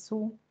Officer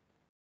Saul,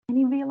 and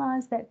he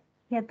realized that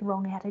he had the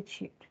wrong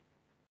attitude.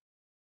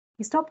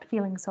 He stopped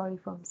feeling sorry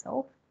for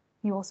himself.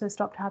 He also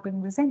stopped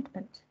harboring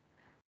resentment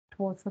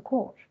towards the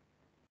court.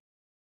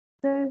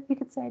 So you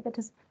could say that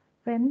his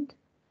friend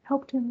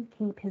helped him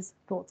keep his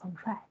thoughts on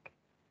track.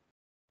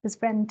 His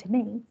friend, to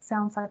me,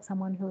 sounds like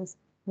someone who is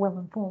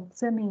well-informed,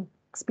 certainly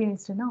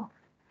experienced enough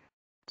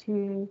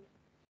to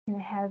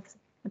have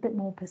a bit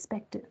more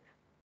perspective,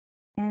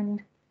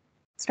 and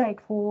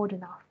straightforward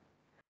enough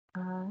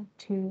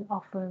to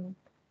offer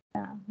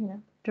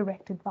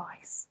direct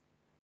advice.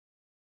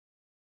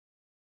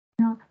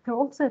 Now, there are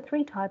also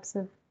three types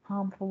of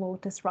harmful or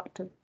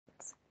disruptive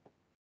friends.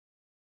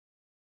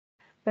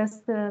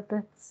 There's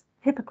the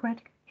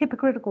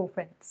hypocritical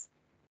friends.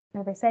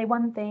 They say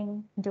one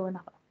thing and do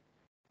another.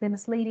 They're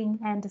misleading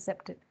and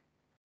deceptive.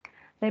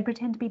 They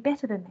pretend to be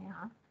better than they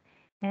are,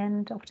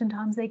 and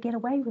oftentimes they get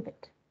away with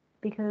it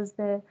because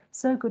they're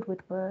so good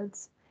with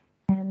words,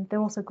 and they're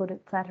also good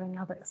at flattering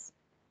others.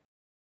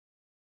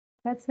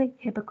 That's the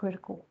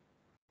hypocritical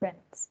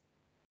friends.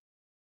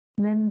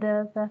 And then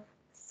the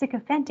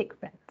sycophantic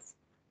friends.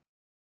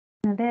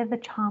 Now they're the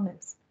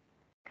charmers.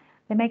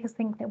 They make us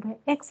think that we're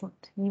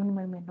excellent even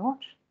when we're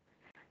not,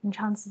 and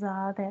chances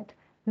are that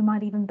we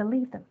might even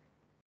believe them,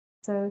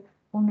 so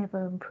we'll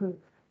never improve.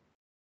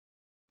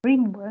 Or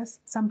even worse,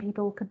 some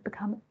people could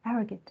become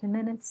arrogant, and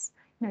then it's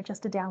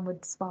just a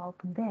downward spiral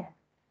from there.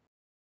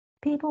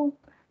 People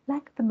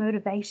lack the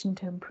motivation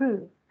to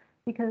improve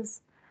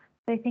because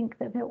they think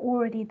that they're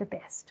already the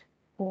best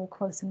or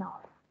close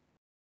enough.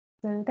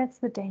 So that's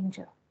the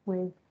danger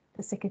with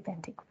the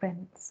sycophantic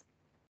friends.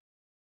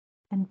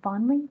 And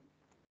finally,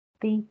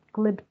 the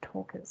glib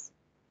talkers.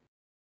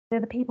 They're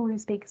the people who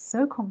speak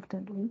so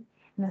confidently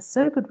and are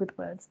so good with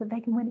words that they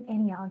can win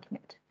any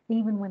argument,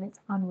 even when it's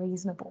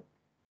unreasonable.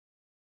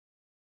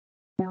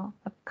 Now,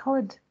 I've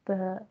coloured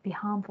the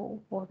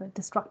harmful or the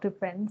destructive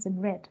friends in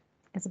red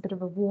as a bit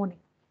of a warning.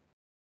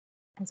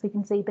 As we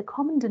can see, the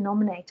common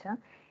denominator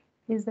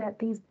is that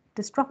these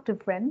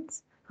destructive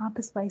friends are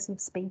persuasive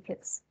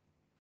speakers.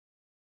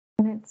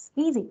 And it's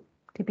easy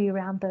to be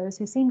around those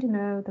who seem to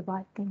know the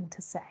right thing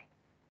to say.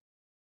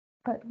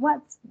 But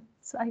what,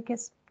 I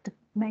guess,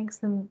 makes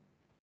them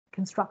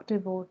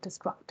constructive or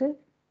destructive,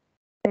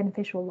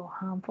 beneficial or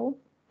harmful,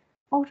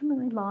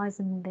 ultimately lies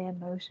in their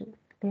motive,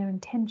 their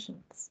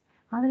intentions.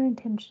 Are their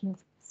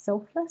intentions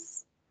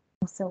selfless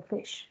or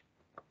selfish?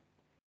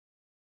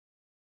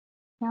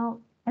 Now,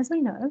 as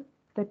we know,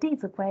 the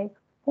deeds of way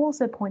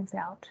also points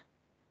out,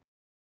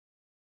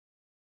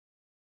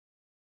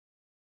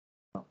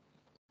 well,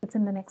 it's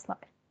in the next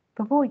slide.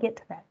 Before we get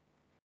to that,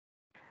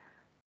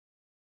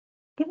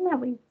 given that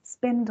we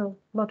spend a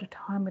lot of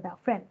time with our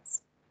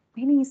friends,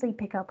 we can easily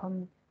pick up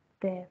on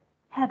their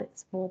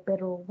habits, for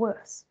better or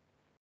worse.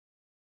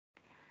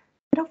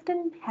 It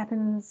often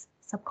happens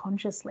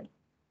subconsciously,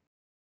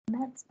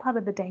 and that's part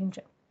of the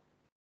danger.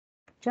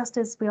 Just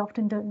as we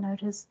often don't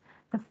notice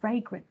the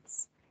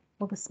fragrance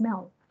or the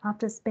smell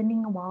after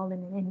spending a while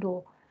in an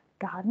indoor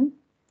garden,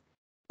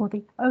 or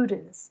the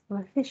odors of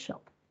a fish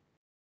shop.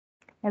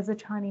 As the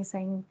Chinese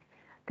saying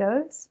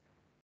goes,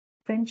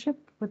 friendship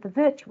with the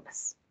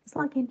virtuous is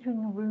like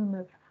entering a room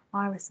of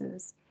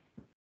irises.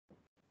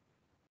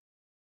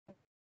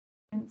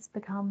 It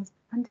becomes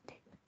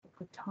undetectable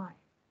with time.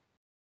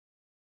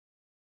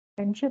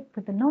 Friendship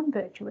with the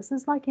non-virtuous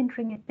is like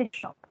entering a fish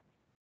shop.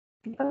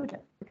 The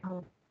odor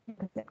becomes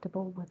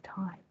imperceptible with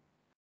time.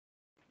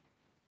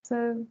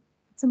 So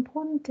it's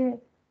important to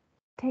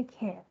take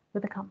care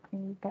with the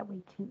company that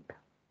we keep.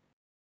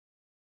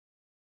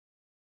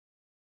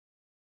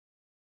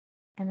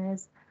 And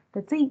as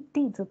the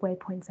deeds of way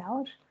points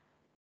out,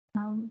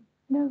 no,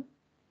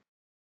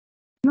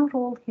 not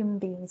all human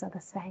beings are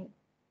the same.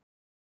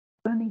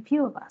 Only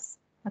few of us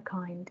are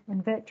kind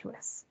and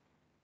virtuous.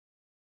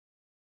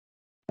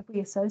 If we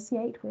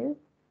associate with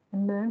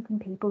and learn from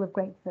people of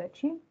great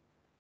virtue,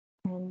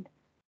 and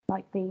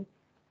like the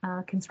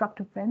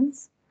constructive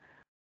friends,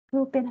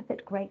 we'll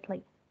benefit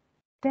greatly.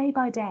 Day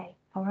by day,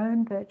 our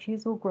own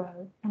virtues will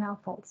grow and our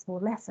faults will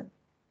lessen.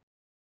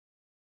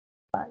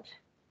 But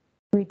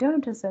if we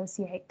don't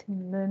associate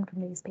and learn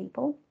from these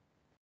people,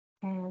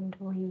 and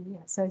we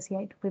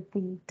associate with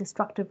the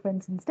destructive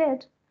friends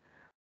instead,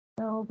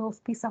 well, we'll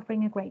be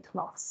suffering a great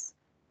loss.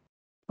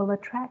 We'll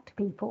attract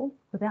people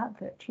without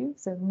virtue,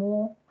 so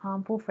more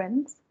harmful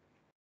friends,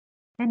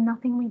 and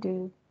nothing we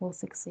do will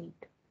succeed.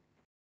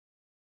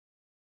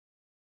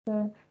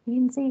 So you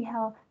can see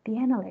how the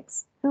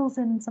Analects fills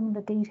in some of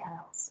the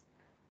details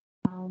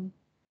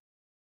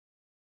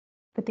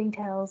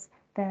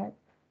that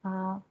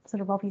are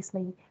sort of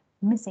obviously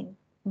missing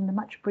from the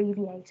much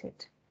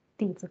abbreviated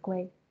deeds of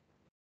way.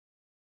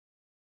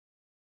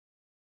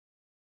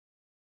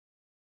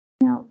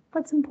 Now,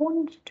 what's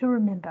important to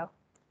remember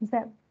is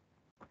that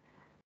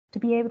to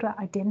be able to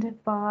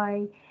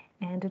identify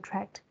and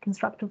attract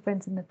constructive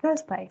friends in the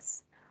first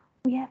place,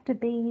 we have to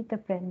be the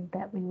friend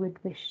that we would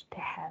wish to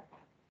have.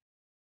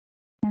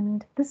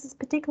 And this is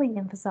particularly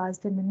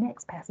emphasized in the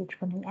next passage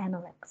from the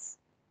Analects.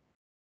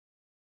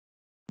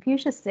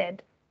 Confucius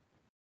said,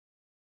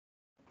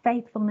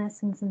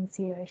 faithfulness and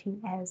sincerity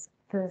as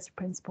first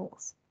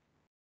principles.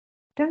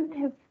 Don't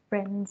have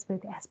friends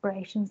with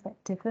aspirations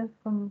that differ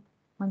from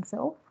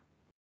oneself,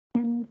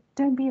 and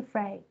don't be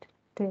afraid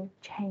to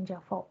change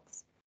our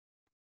faults.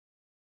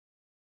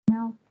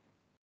 Now,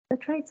 the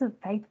traits of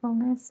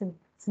faithfulness and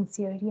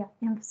sincerity are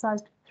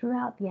emphasized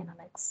throughout the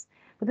Analects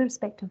with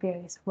respect to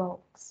various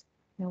roles,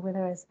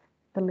 whether as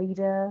the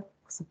leader,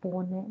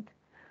 subordinate,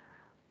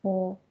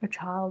 or a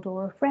child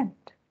or a friend.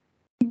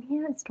 And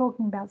here it's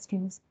talking about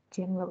students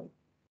generally,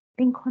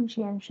 being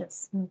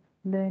conscientious in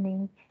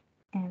learning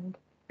and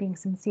being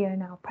sincere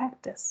in our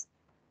practice,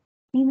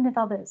 even if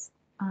others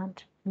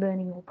aren't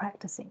learning or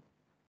practicing.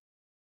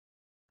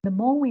 The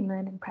more we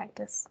learn and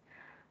practice,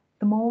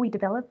 the more we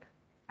develop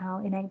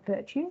our innate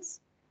virtues,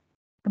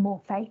 the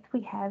more faith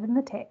we have in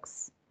the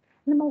texts,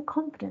 and the more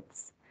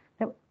confidence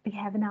that we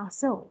have in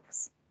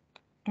ourselves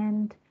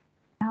and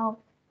our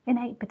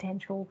innate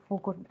potential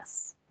for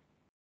goodness.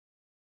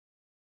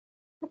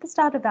 At the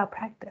start of our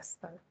practice,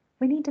 though,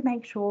 we need to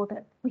make sure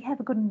that we have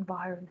a good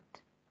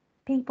environment,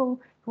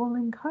 people who will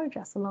encourage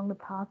us along the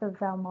path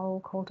of our moral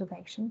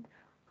cultivation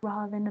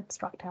rather than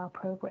obstruct our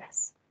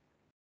progress.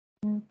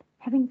 And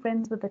having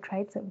friends with the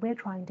traits that we're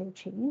trying to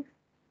achieve,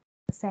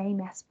 the same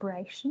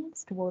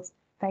aspirations towards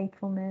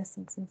faithfulness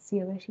and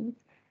sincerity,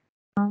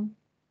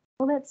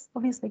 Well, that's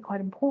obviously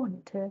quite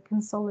important to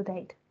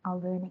consolidate our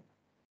learning.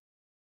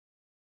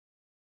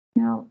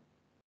 Now,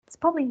 it's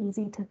probably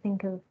easy to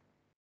think of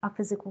our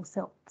physical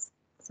selves.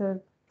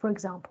 So, for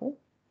example,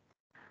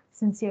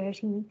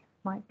 sincerity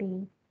might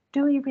be,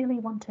 do we really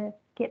want to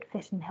get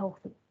fit and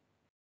healthy?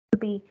 It would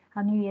be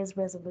our New Year's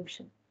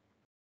resolution.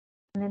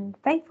 And then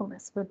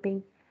faithfulness would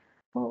be,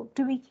 well,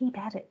 do we keep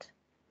at it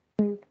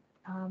with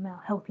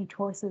our healthy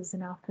choices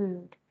in our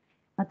food,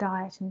 our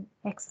diet and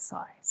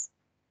exercise?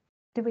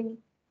 Do we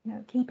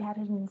keep at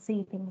it and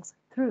see things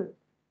through?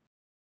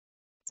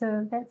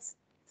 So that's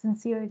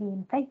sincerity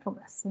and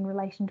faithfulness in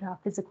relation to our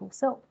physical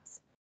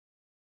selves.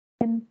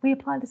 And we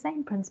apply the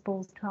same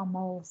principles to our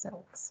moral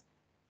selves.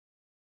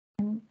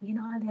 And you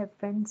can either have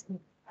friends who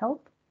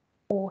help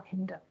or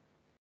hinder.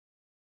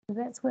 So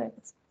that's where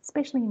it's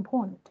especially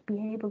important to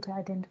be able to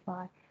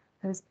identify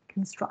those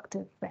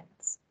constructive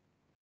friends.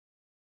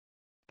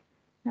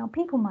 Now,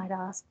 people might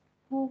ask,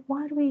 well,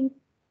 why do we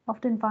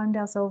often find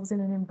ourselves in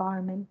an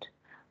environment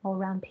or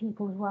around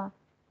people who are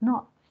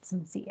not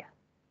sincere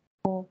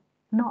or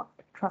not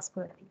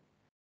trustworthy?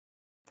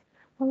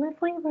 Well,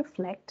 if we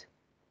reflect,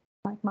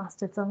 like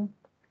Master Zeng,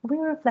 if we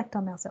reflect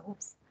on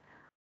ourselves,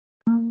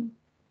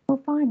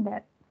 we'll find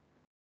that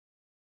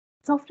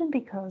it's often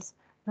because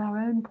of our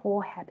own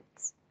poor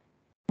habits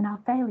and our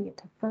failure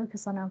to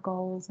focus on our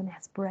goals and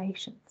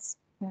aspirations,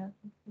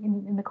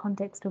 in the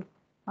context of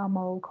our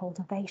moral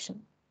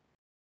cultivation.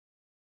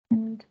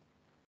 And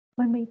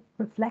when we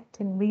reflect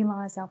and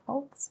realize our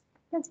faults,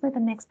 that's where the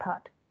next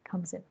part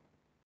comes in.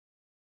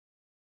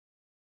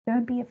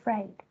 Don't be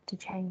afraid to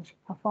change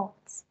our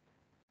faults,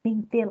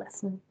 being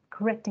fearless and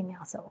correcting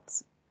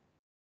ourselves.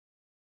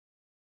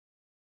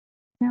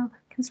 Now,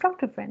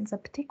 constructive friends are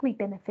particularly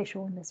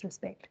beneficial in this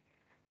respect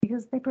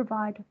because they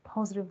provide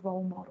positive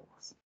role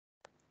models.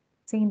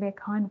 Seeing their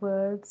kind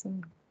words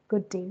and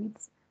good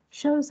deeds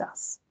shows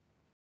us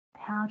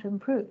how to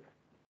improve.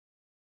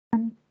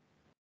 And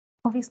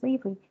obviously,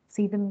 if we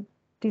see them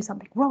do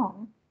something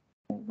wrong,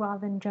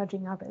 rather than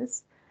judging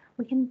others,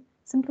 we can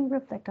simply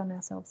reflect on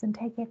ourselves and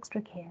take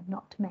extra care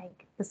not to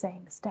make the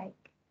same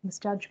mistake,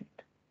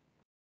 misjudgment.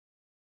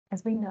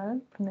 As we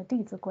know from the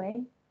Deeds of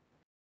Way,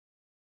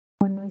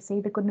 when we see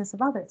the goodness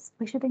of others,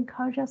 we should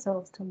encourage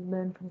ourselves to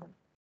learn from them.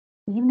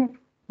 Even if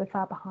we're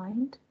far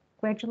behind,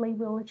 gradually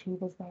we'll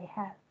achieve as they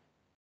have.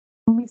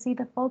 When we see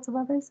the faults of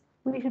others,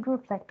 we should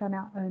reflect on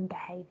our own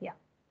behaviour.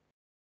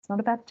 It's not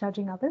about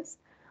judging others.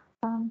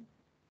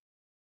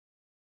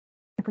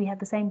 If we have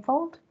the same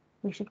fault,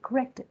 we should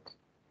correct it.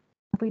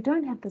 If we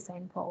don't have the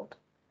same fault,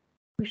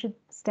 we should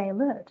stay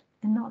alert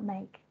and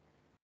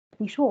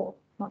be sure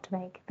not to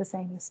make the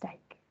same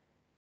mistake.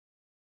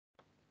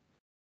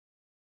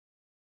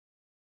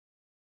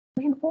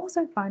 We can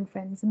also find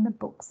friends in the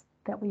books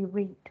that we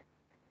read,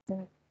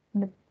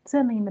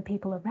 certainly in the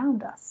people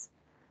around us,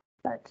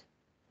 but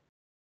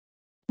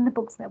in the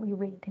books that we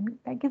read, and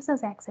that gives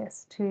us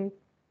access to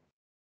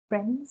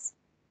friends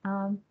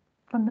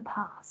from the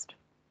past.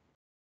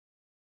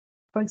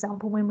 For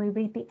example, when we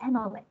read the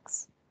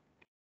Analects,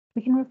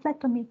 we can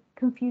reflect on the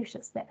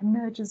Confucius that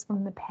emerges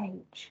from the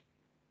page.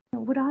 Now,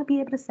 would I be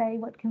able to say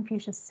what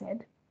Confucius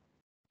said?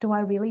 Do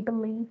I really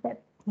believe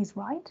that he's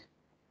right?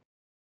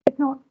 If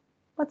not,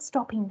 what's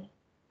stopping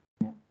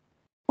me?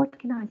 What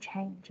can I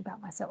change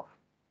about myself?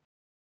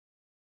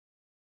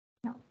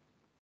 Now,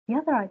 the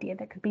other idea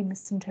that could be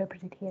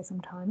misinterpreted here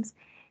sometimes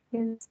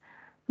is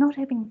not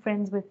having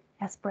friends with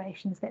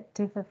aspirations that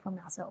differ from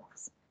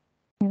ourselves.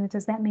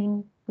 Does that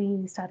mean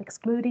we start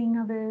excluding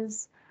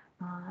others,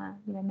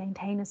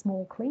 maintain a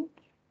small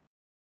clique?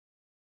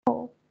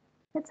 Or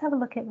let's have a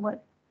look at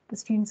what the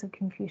students of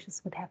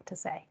Confucius would have to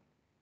say.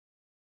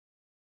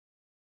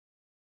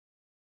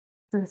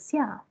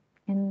 Zixia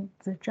and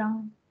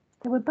Zizhang,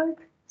 they were both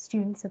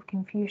students of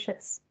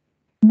Confucius,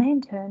 and they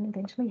in turn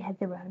eventually had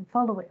their own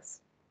followers.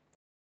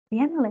 The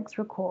Analects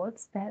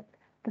records that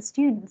the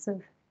students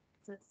of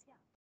Zixia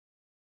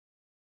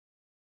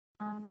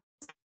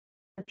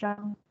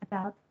Zizhang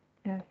about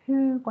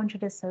who one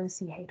should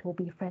associate or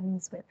be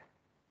friends with.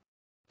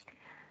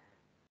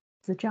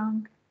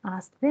 Zizhang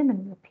asked them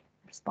in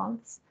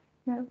response,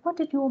 what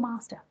did your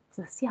master,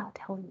 Zixia,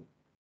 tell you?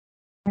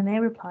 And they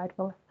replied,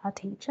 well, our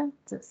teacher,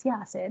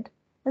 Zixia, said,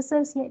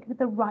 associate with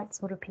the right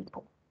sort of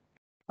people.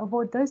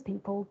 Avoid those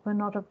people who are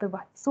not of the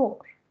right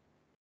sort.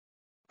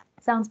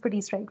 Sounds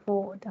pretty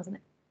straightforward, doesn't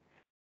it?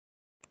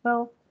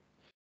 Well,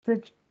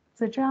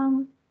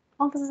 Zizhang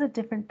offers a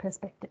different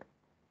perspective.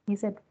 He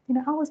said,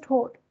 I was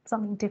taught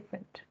something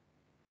different.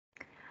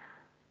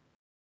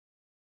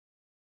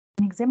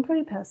 An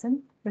exemplary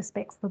person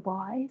respects the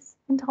wise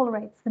and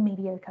tolerates the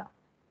mediocre.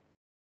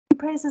 He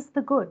praises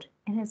the good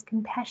and has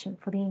compassion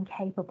for the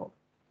incapable.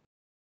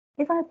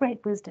 If I have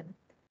great wisdom,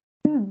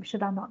 whom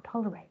should I not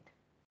tolerate?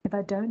 If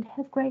I don't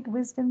have great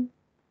wisdom,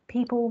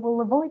 people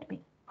will avoid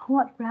me. On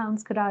what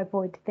grounds could I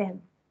avoid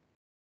them?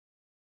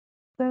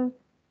 So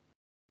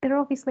there are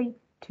obviously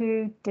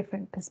two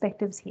different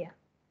perspectives here.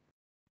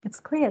 It's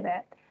clear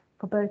that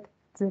for both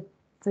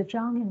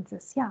Zizhang and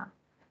Zixia,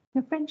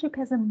 friendship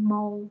has a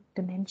moral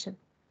dimension.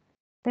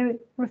 They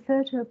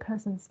refer to a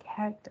person's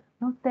character,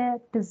 not their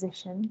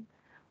position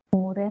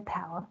or their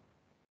power.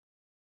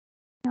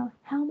 Now,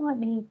 how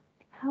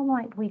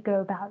might we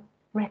go about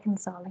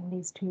reconciling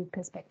these two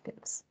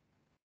perspectives?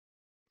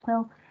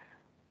 Well,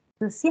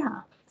 the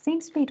Xia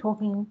seems to be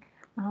talking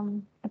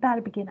about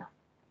a beginner,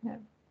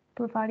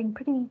 providing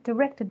pretty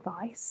direct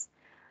advice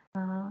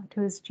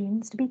to his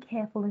students to be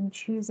careful in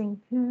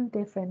choosing who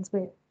they're friends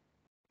with,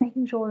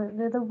 making sure that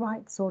they're the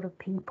right sort of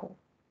people,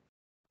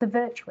 the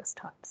virtuous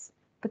types,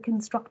 the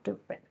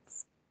constructive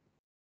friends.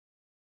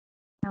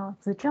 Now,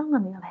 Zhejiang,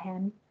 on the other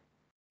hand,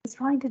 is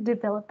trying to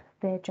develop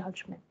their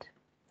judgment.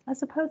 I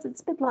suppose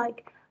it's a bit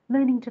like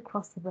learning to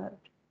cross the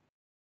road.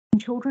 When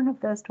children are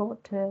first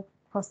taught to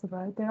cross the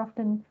road, they're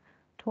often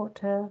taught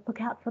to look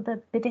out for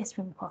the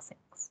pedestrian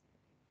crossings.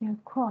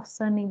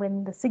 Cross only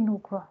when the signal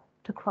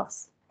to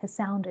cross has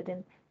sounded,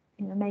 and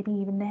maybe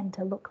even then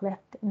to look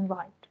left and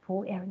right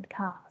for errant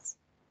cars.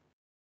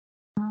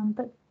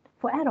 But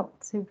for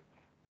adults who've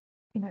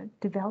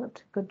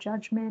developed good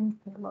judgment,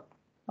 they're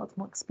lots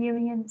more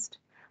experienced,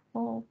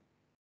 well,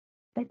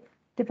 they've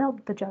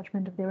developed the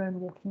judgment of their own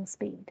walking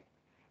speed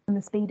and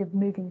the speed of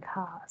moving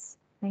cars,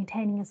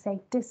 maintaining a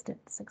safe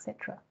distance,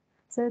 etc.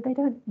 So they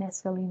don't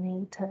necessarily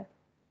need to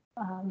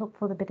look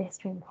for the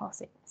pedestrian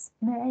crossings,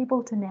 and they're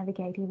able to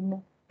navigate even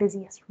the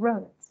busiest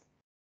roads.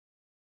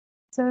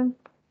 So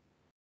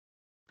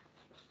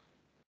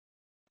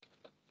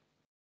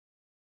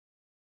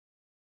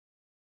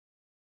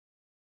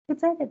I'd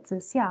say that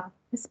Xia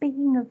is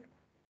speaking of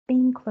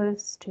being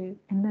close to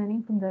and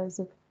learning from those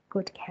of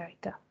good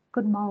character,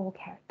 good moral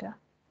character,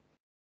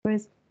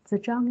 whereas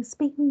Zhejiang is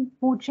speaking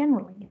more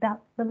generally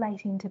about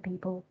relating to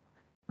people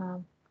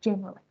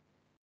generally.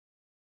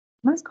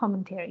 Most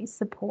commentaries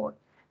support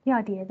the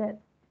idea that,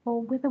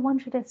 well, whether one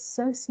should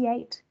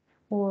associate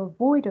or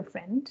avoid a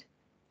friend,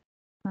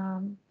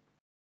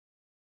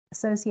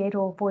 associate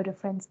or avoid a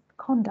friend's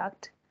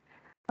conduct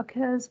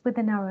occurs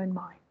within our own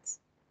minds.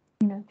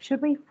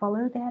 Should we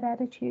follow that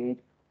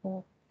attitude,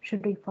 or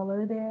should we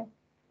follow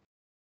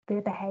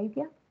their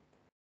behavior?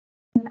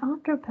 And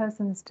after a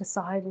person's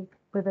decided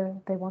whether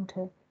they want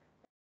to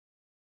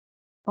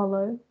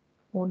follow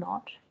or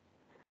not,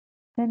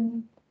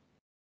 then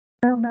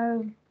they'll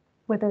know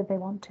whether they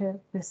want to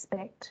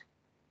respect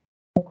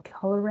or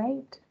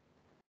tolerate,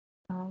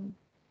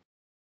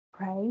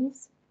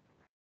 praise,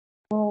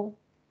 or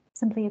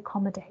simply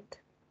accommodate.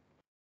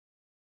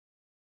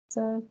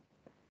 So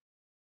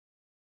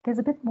there's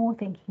a bit more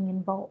thinking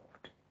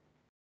involved.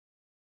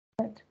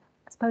 But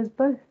I suppose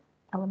both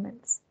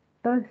elements,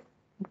 both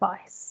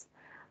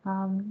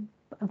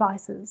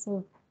vices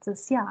of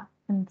Xia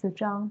and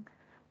Zhejiang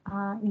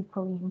are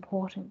equally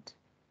important.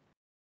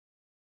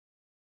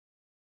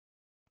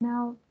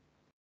 Now,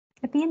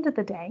 at the end of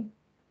the day,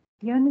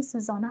 the onus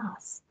is on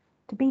us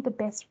to be the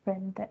best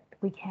friend that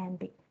we can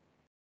be.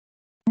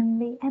 And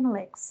the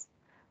Analects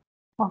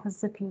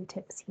offers a few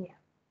tips here.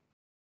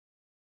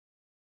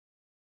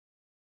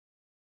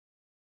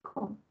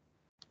 Cool.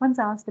 One's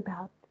asked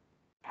about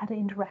how to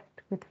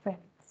interact with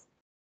friends,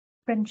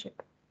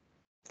 friendship.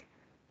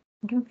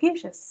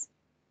 Confucius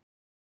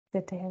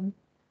said to him,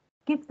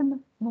 "Give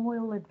them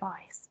loyal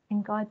advice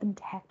and guide them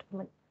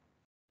tactfully.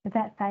 If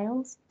that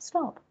fails,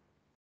 stop.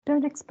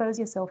 Don't expose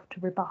yourself to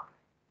rebuff."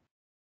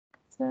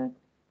 So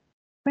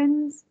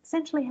friends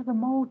essentially have a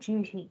moral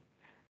duty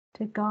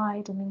to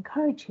guide and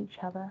encourage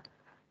each other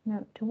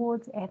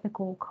towards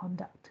ethical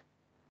conduct.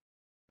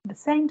 At the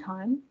same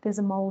time, there's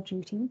a moral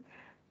duty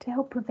to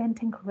help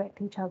prevent and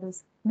correct each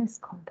other's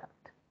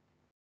misconduct.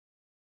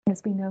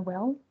 As we know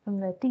well from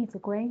the deeds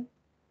of Grey,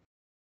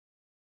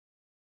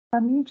 by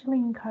mutually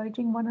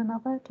encouraging one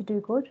another to do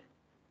good,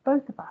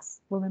 both of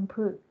us will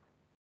improve.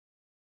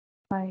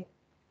 By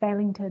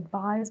failing to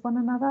advise one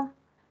another,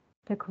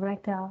 to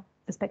correct our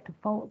respective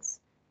faults,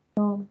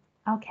 well,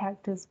 our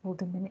characters will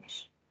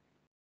diminish.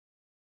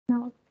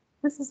 Now,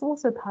 this is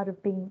also part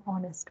of being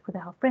honest with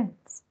our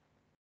friends.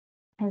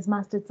 As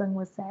Master Zeng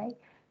would say,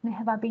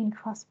 have I been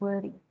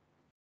trustworthy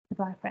with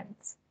my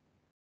friends?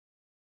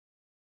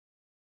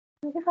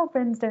 If our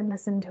friends don't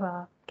listen to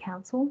our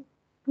counsel,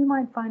 we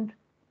might find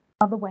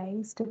other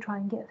ways to try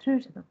and get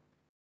through to them.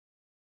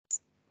 It's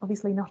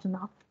obviously not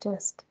enough to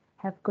just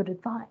have good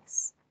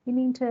advice. We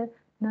need to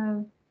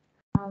know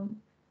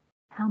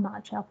how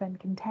much our friend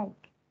can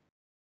take.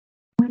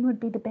 When would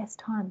be the best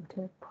time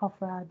to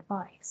proffer our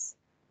advice?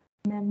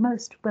 And they're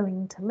most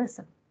willing to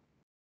listen.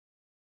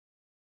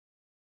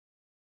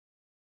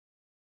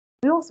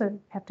 We also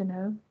have to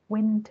know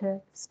when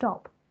to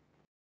stop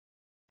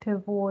to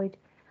avoid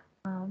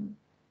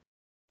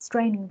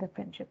straining the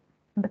friendship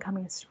and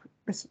becoming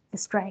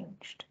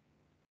estranged.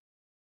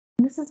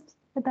 And this is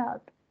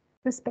about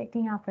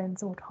respecting our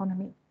friends'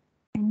 autonomy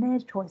and their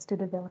choice to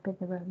develop at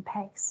their own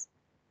pace.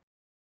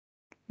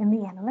 In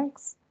the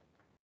Analects,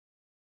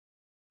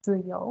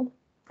 Ziyou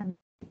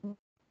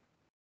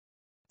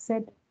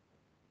said,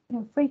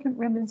 frequent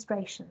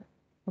remonstration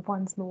of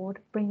one's lord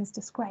brings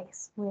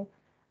disgrace, where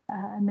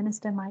a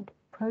minister might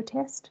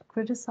protest,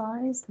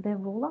 criticize their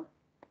ruler,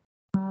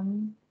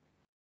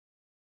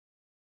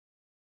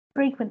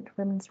 Frequent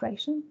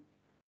remonstration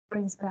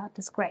brings about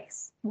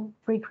disgrace, or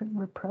frequent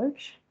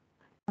reproach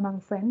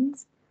among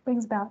friends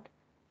brings about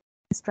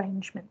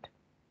estrangement.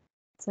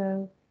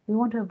 So we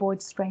want to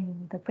avoid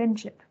straining the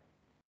friendship.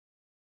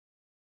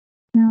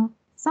 Now,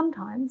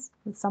 sometimes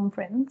with some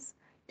friends,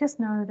 just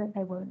know that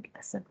they won't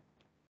listen.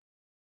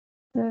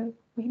 So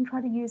we can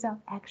try to use our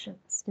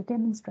actions to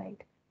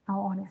demonstrate our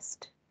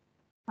honest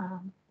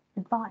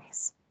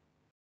advice,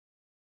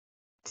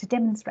 to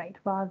demonstrate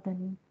rather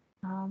than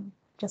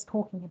just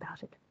talking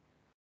about it.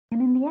 And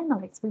in the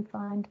Analects, we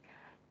find,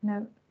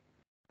 the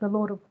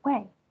Lord of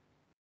Wei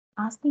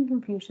asking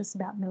Confucius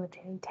about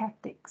military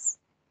tactics,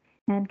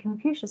 and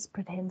Confucius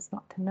pretends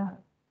not to know.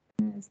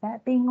 Is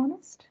that being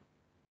honest?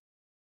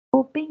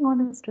 Well, being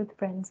honest with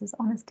friends is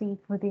honesty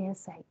for their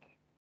sake.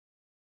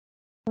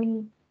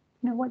 We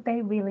know what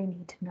they really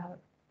need to know.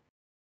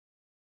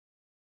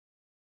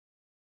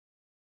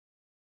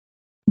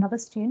 Another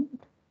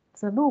student,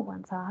 Zilu,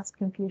 once asked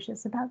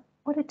Confucius about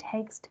what it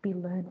takes to be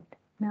learned.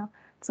 Now,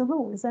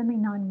 Zilu is only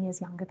 9 years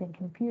younger than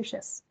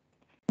Confucius,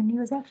 and he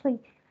was actually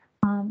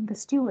the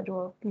steward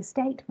or the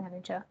estate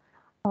manager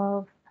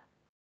of,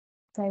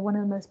 say, one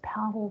of the most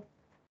powerful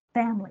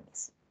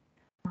families,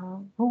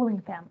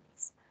 ruling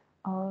families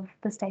of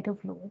the state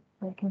of Lu,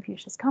 where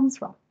Confucius comes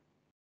from.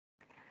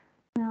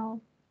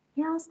 Now,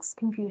 he asks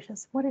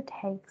Confucius what it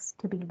takes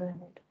to be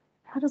learned.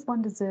 How does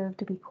one deserve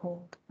to be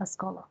called a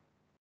scholar?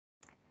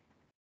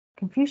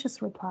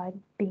 Confucius replied,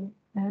 being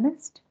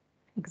earnest,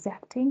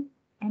 exacting,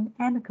 and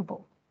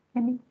amicable,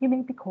 and you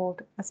may be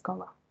called a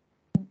scholar.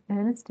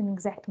 Earnest and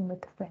exacting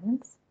with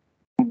friends,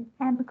 and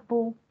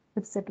amicable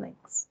with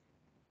siblings.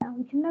 Now,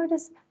 you can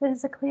notice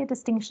there's a clear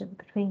distinction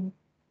between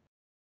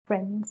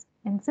friends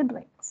and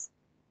siblings.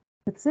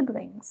 With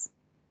siblings,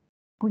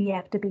 we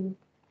have to be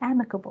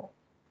amicable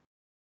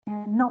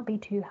and not be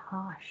too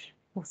harsh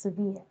or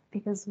severe,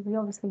 because we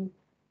obviously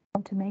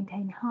want to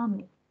maintain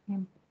harmony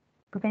and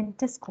prevent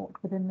discord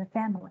within the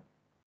family.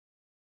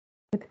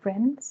 With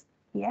friends,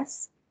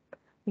 yes,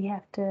 we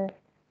have to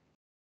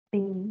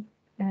be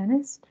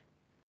earnest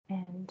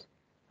and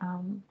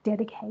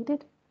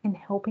dedicated in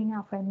helping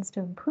our friends to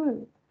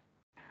improve.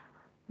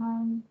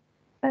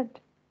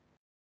 But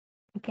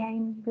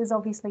again, there's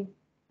obviously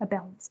a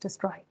balance to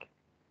strike.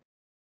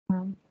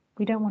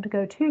 We don't want to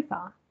go too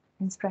far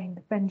and strain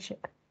the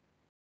friendship.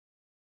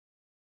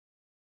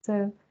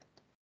 So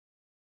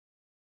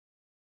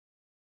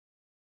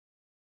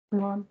we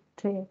want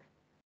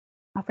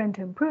our friend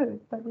to improve,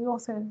 but we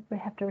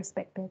have to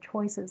respect their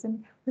choices.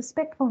 And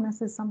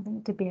respectfulness is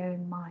something to bear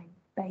in mind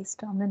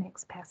based on the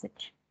next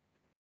passage.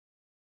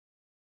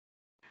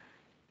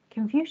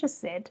 Confucius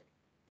said,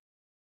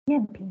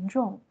 Yan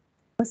Pingzhong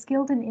was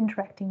skilled in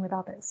interacting with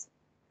others.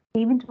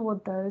 Even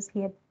toward those he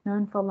had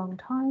known for a long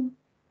time,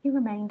 he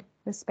remained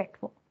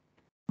respectful.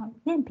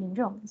 Yan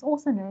Pingzhong is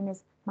also known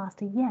as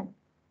Master Yan,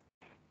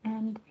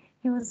 and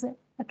he was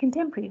a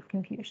contemporary of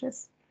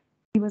Confucius.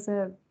 He was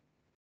an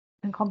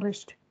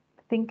accomplished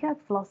thinker,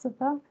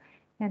 philosopher,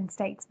 and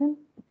statesman,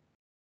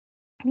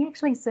 and he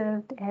actually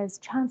served as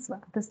Chancellor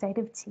of the state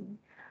of Qi,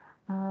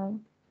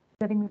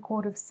 serving the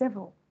court of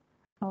several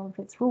of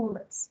its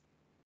rulers.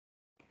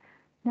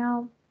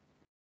 Now,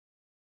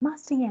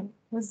 Master Yan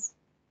was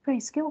very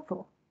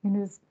skillful in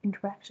his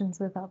interactions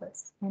with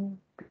others and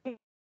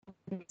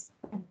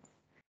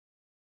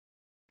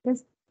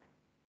there's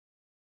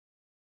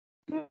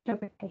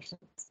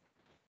interpretations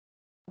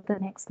of the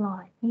next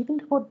line. Even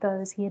toward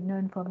those he had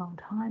known for a long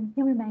time,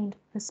 he remained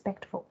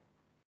respectful.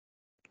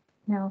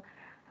 Now,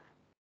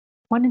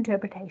 one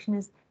interpretation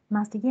is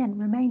Master Yan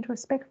remained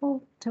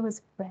respectful to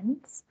his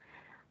friends,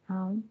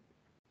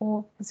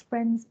 or his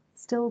friends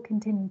still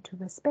continued to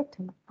respect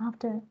him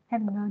after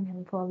having known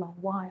him for a long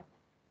while.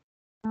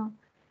 Now,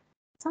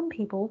 some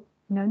people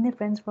known their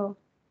friends for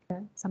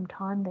some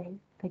time,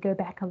 they go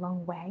back a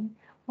long way,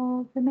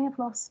 or they may have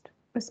lost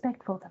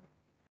respect for them,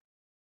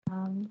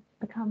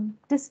 become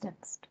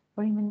distanced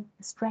or even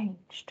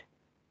estranged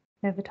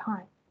over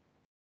time.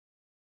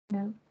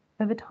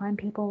 Over time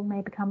people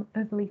may become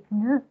overly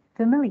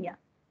familiar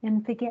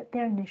and forget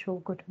their initial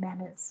good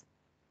manners.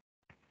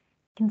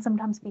 It can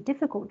sometimes be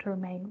difficult to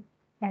remain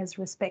as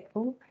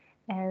respectful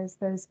as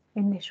those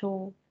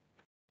initial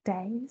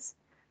days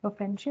of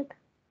friendship,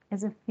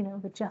 as if we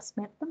just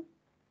met them,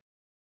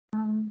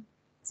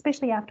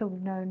 especially after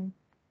we've known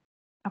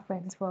our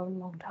friends for a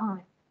long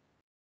time.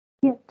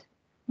 Yet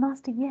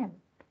Master Yan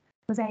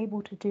was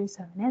able to do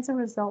so, and as a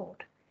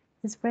result,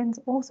 his friends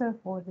also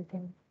afforded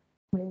him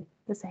with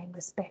the same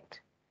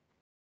respect.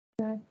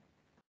 So,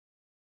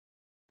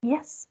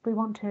 yes, we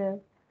want to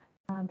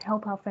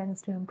help our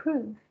friends to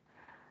improve,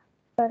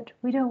 but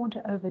we don't want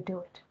to overdo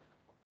it.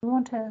 We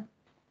want to,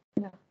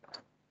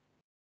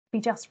 be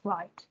just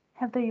right,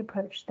 have the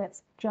approach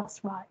that's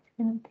just right.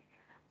 And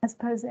I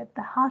suppose at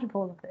the heart of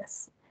all of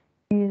this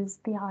is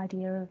the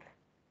idea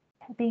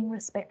of being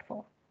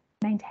respectful,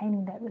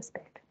 maintaining that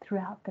respect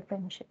throughout the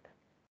friendship.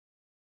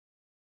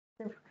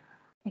 So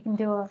we can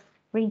do a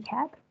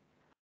recap.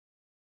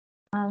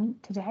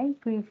 Today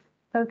we've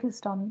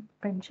focused on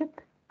friendship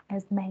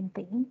as the main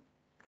theme.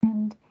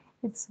 And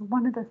it's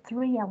one of the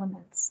three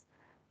elements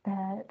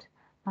that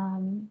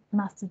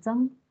Master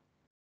Zeng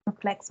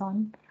reflects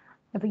on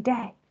every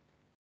day.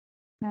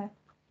 You know,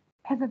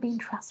 have I been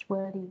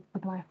trustworthy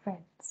with my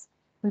friends?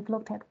 We've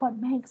looked at what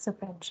makes a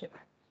friendship.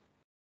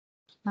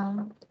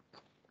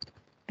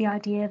 The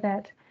idea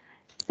that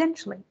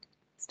essentially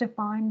it's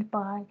defined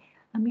by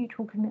a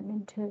mutual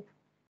commitment to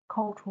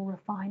cultural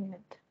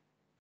refinement,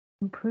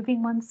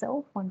 improving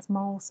oneself, one's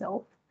moral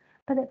self,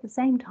 but at the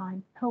same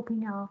time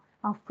helping our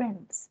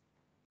friends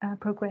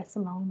progress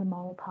along the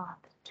moral path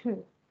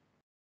too.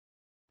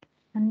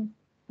 And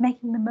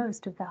making the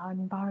most of our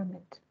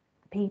environment,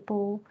 the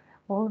people,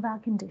 all of our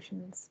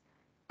conditions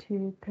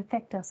to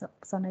perfect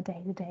ourselves on a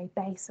day-to-day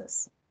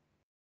basis.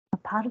 A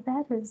part of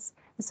that is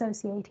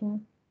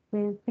associating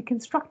with the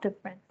constructive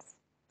friends.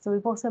 So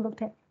we've also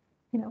looked at,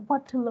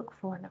 what to look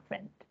for in a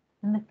friend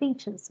and the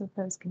features of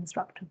those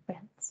constructive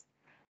friends.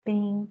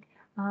 Being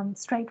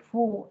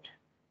straightforward,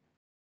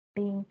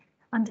 being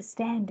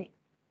understanding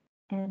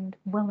and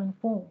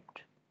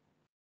well-informed.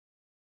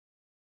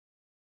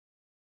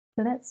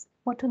 So that's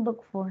what to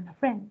look for in a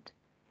friend.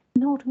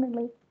 And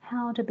ultimately,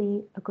 how to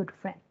be a good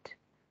friend.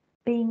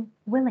 Being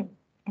willing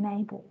and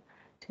able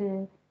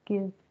to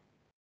give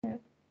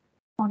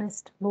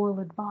honest, loyal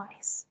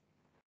advice.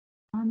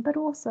 But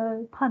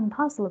also, part and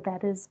parcel of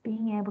that is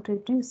being able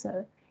to do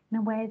so in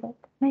a way that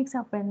makes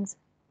our friends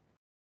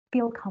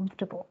feel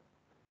comfortable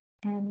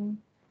and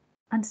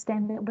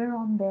understand that we're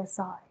on their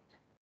side.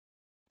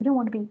 We don't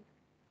want to be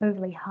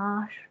overly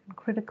harsh and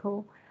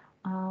critical,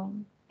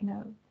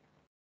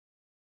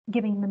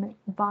 giving them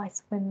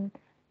advice when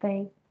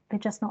they're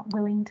just not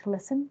willing to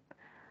listen.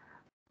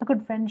 A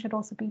good friend should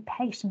also be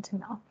patient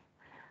enough,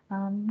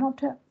 not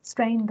to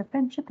strain the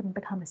friendship and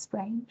become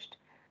estranged,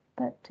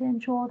 but to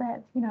ensure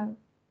that,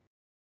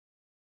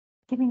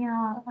 giving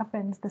our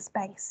friends the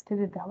space to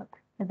develop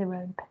at their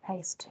own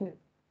pace too.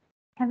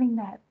 Having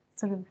that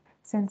sort of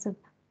sense of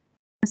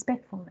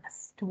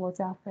respectfulness towards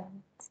our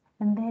friends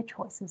and their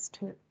choices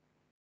too.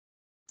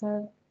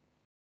 So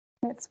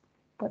that's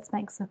what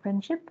makes a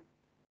friendship,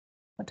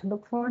 what to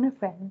look for in a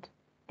friend,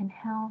 and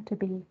how to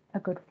be a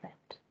good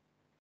friend.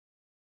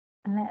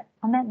 And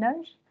on that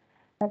note,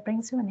 that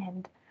brings to an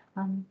end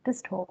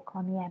this talk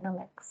on the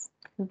Analects.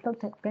 We've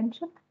looked at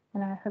friendship,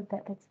 and I hope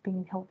that that's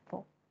been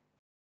helpful.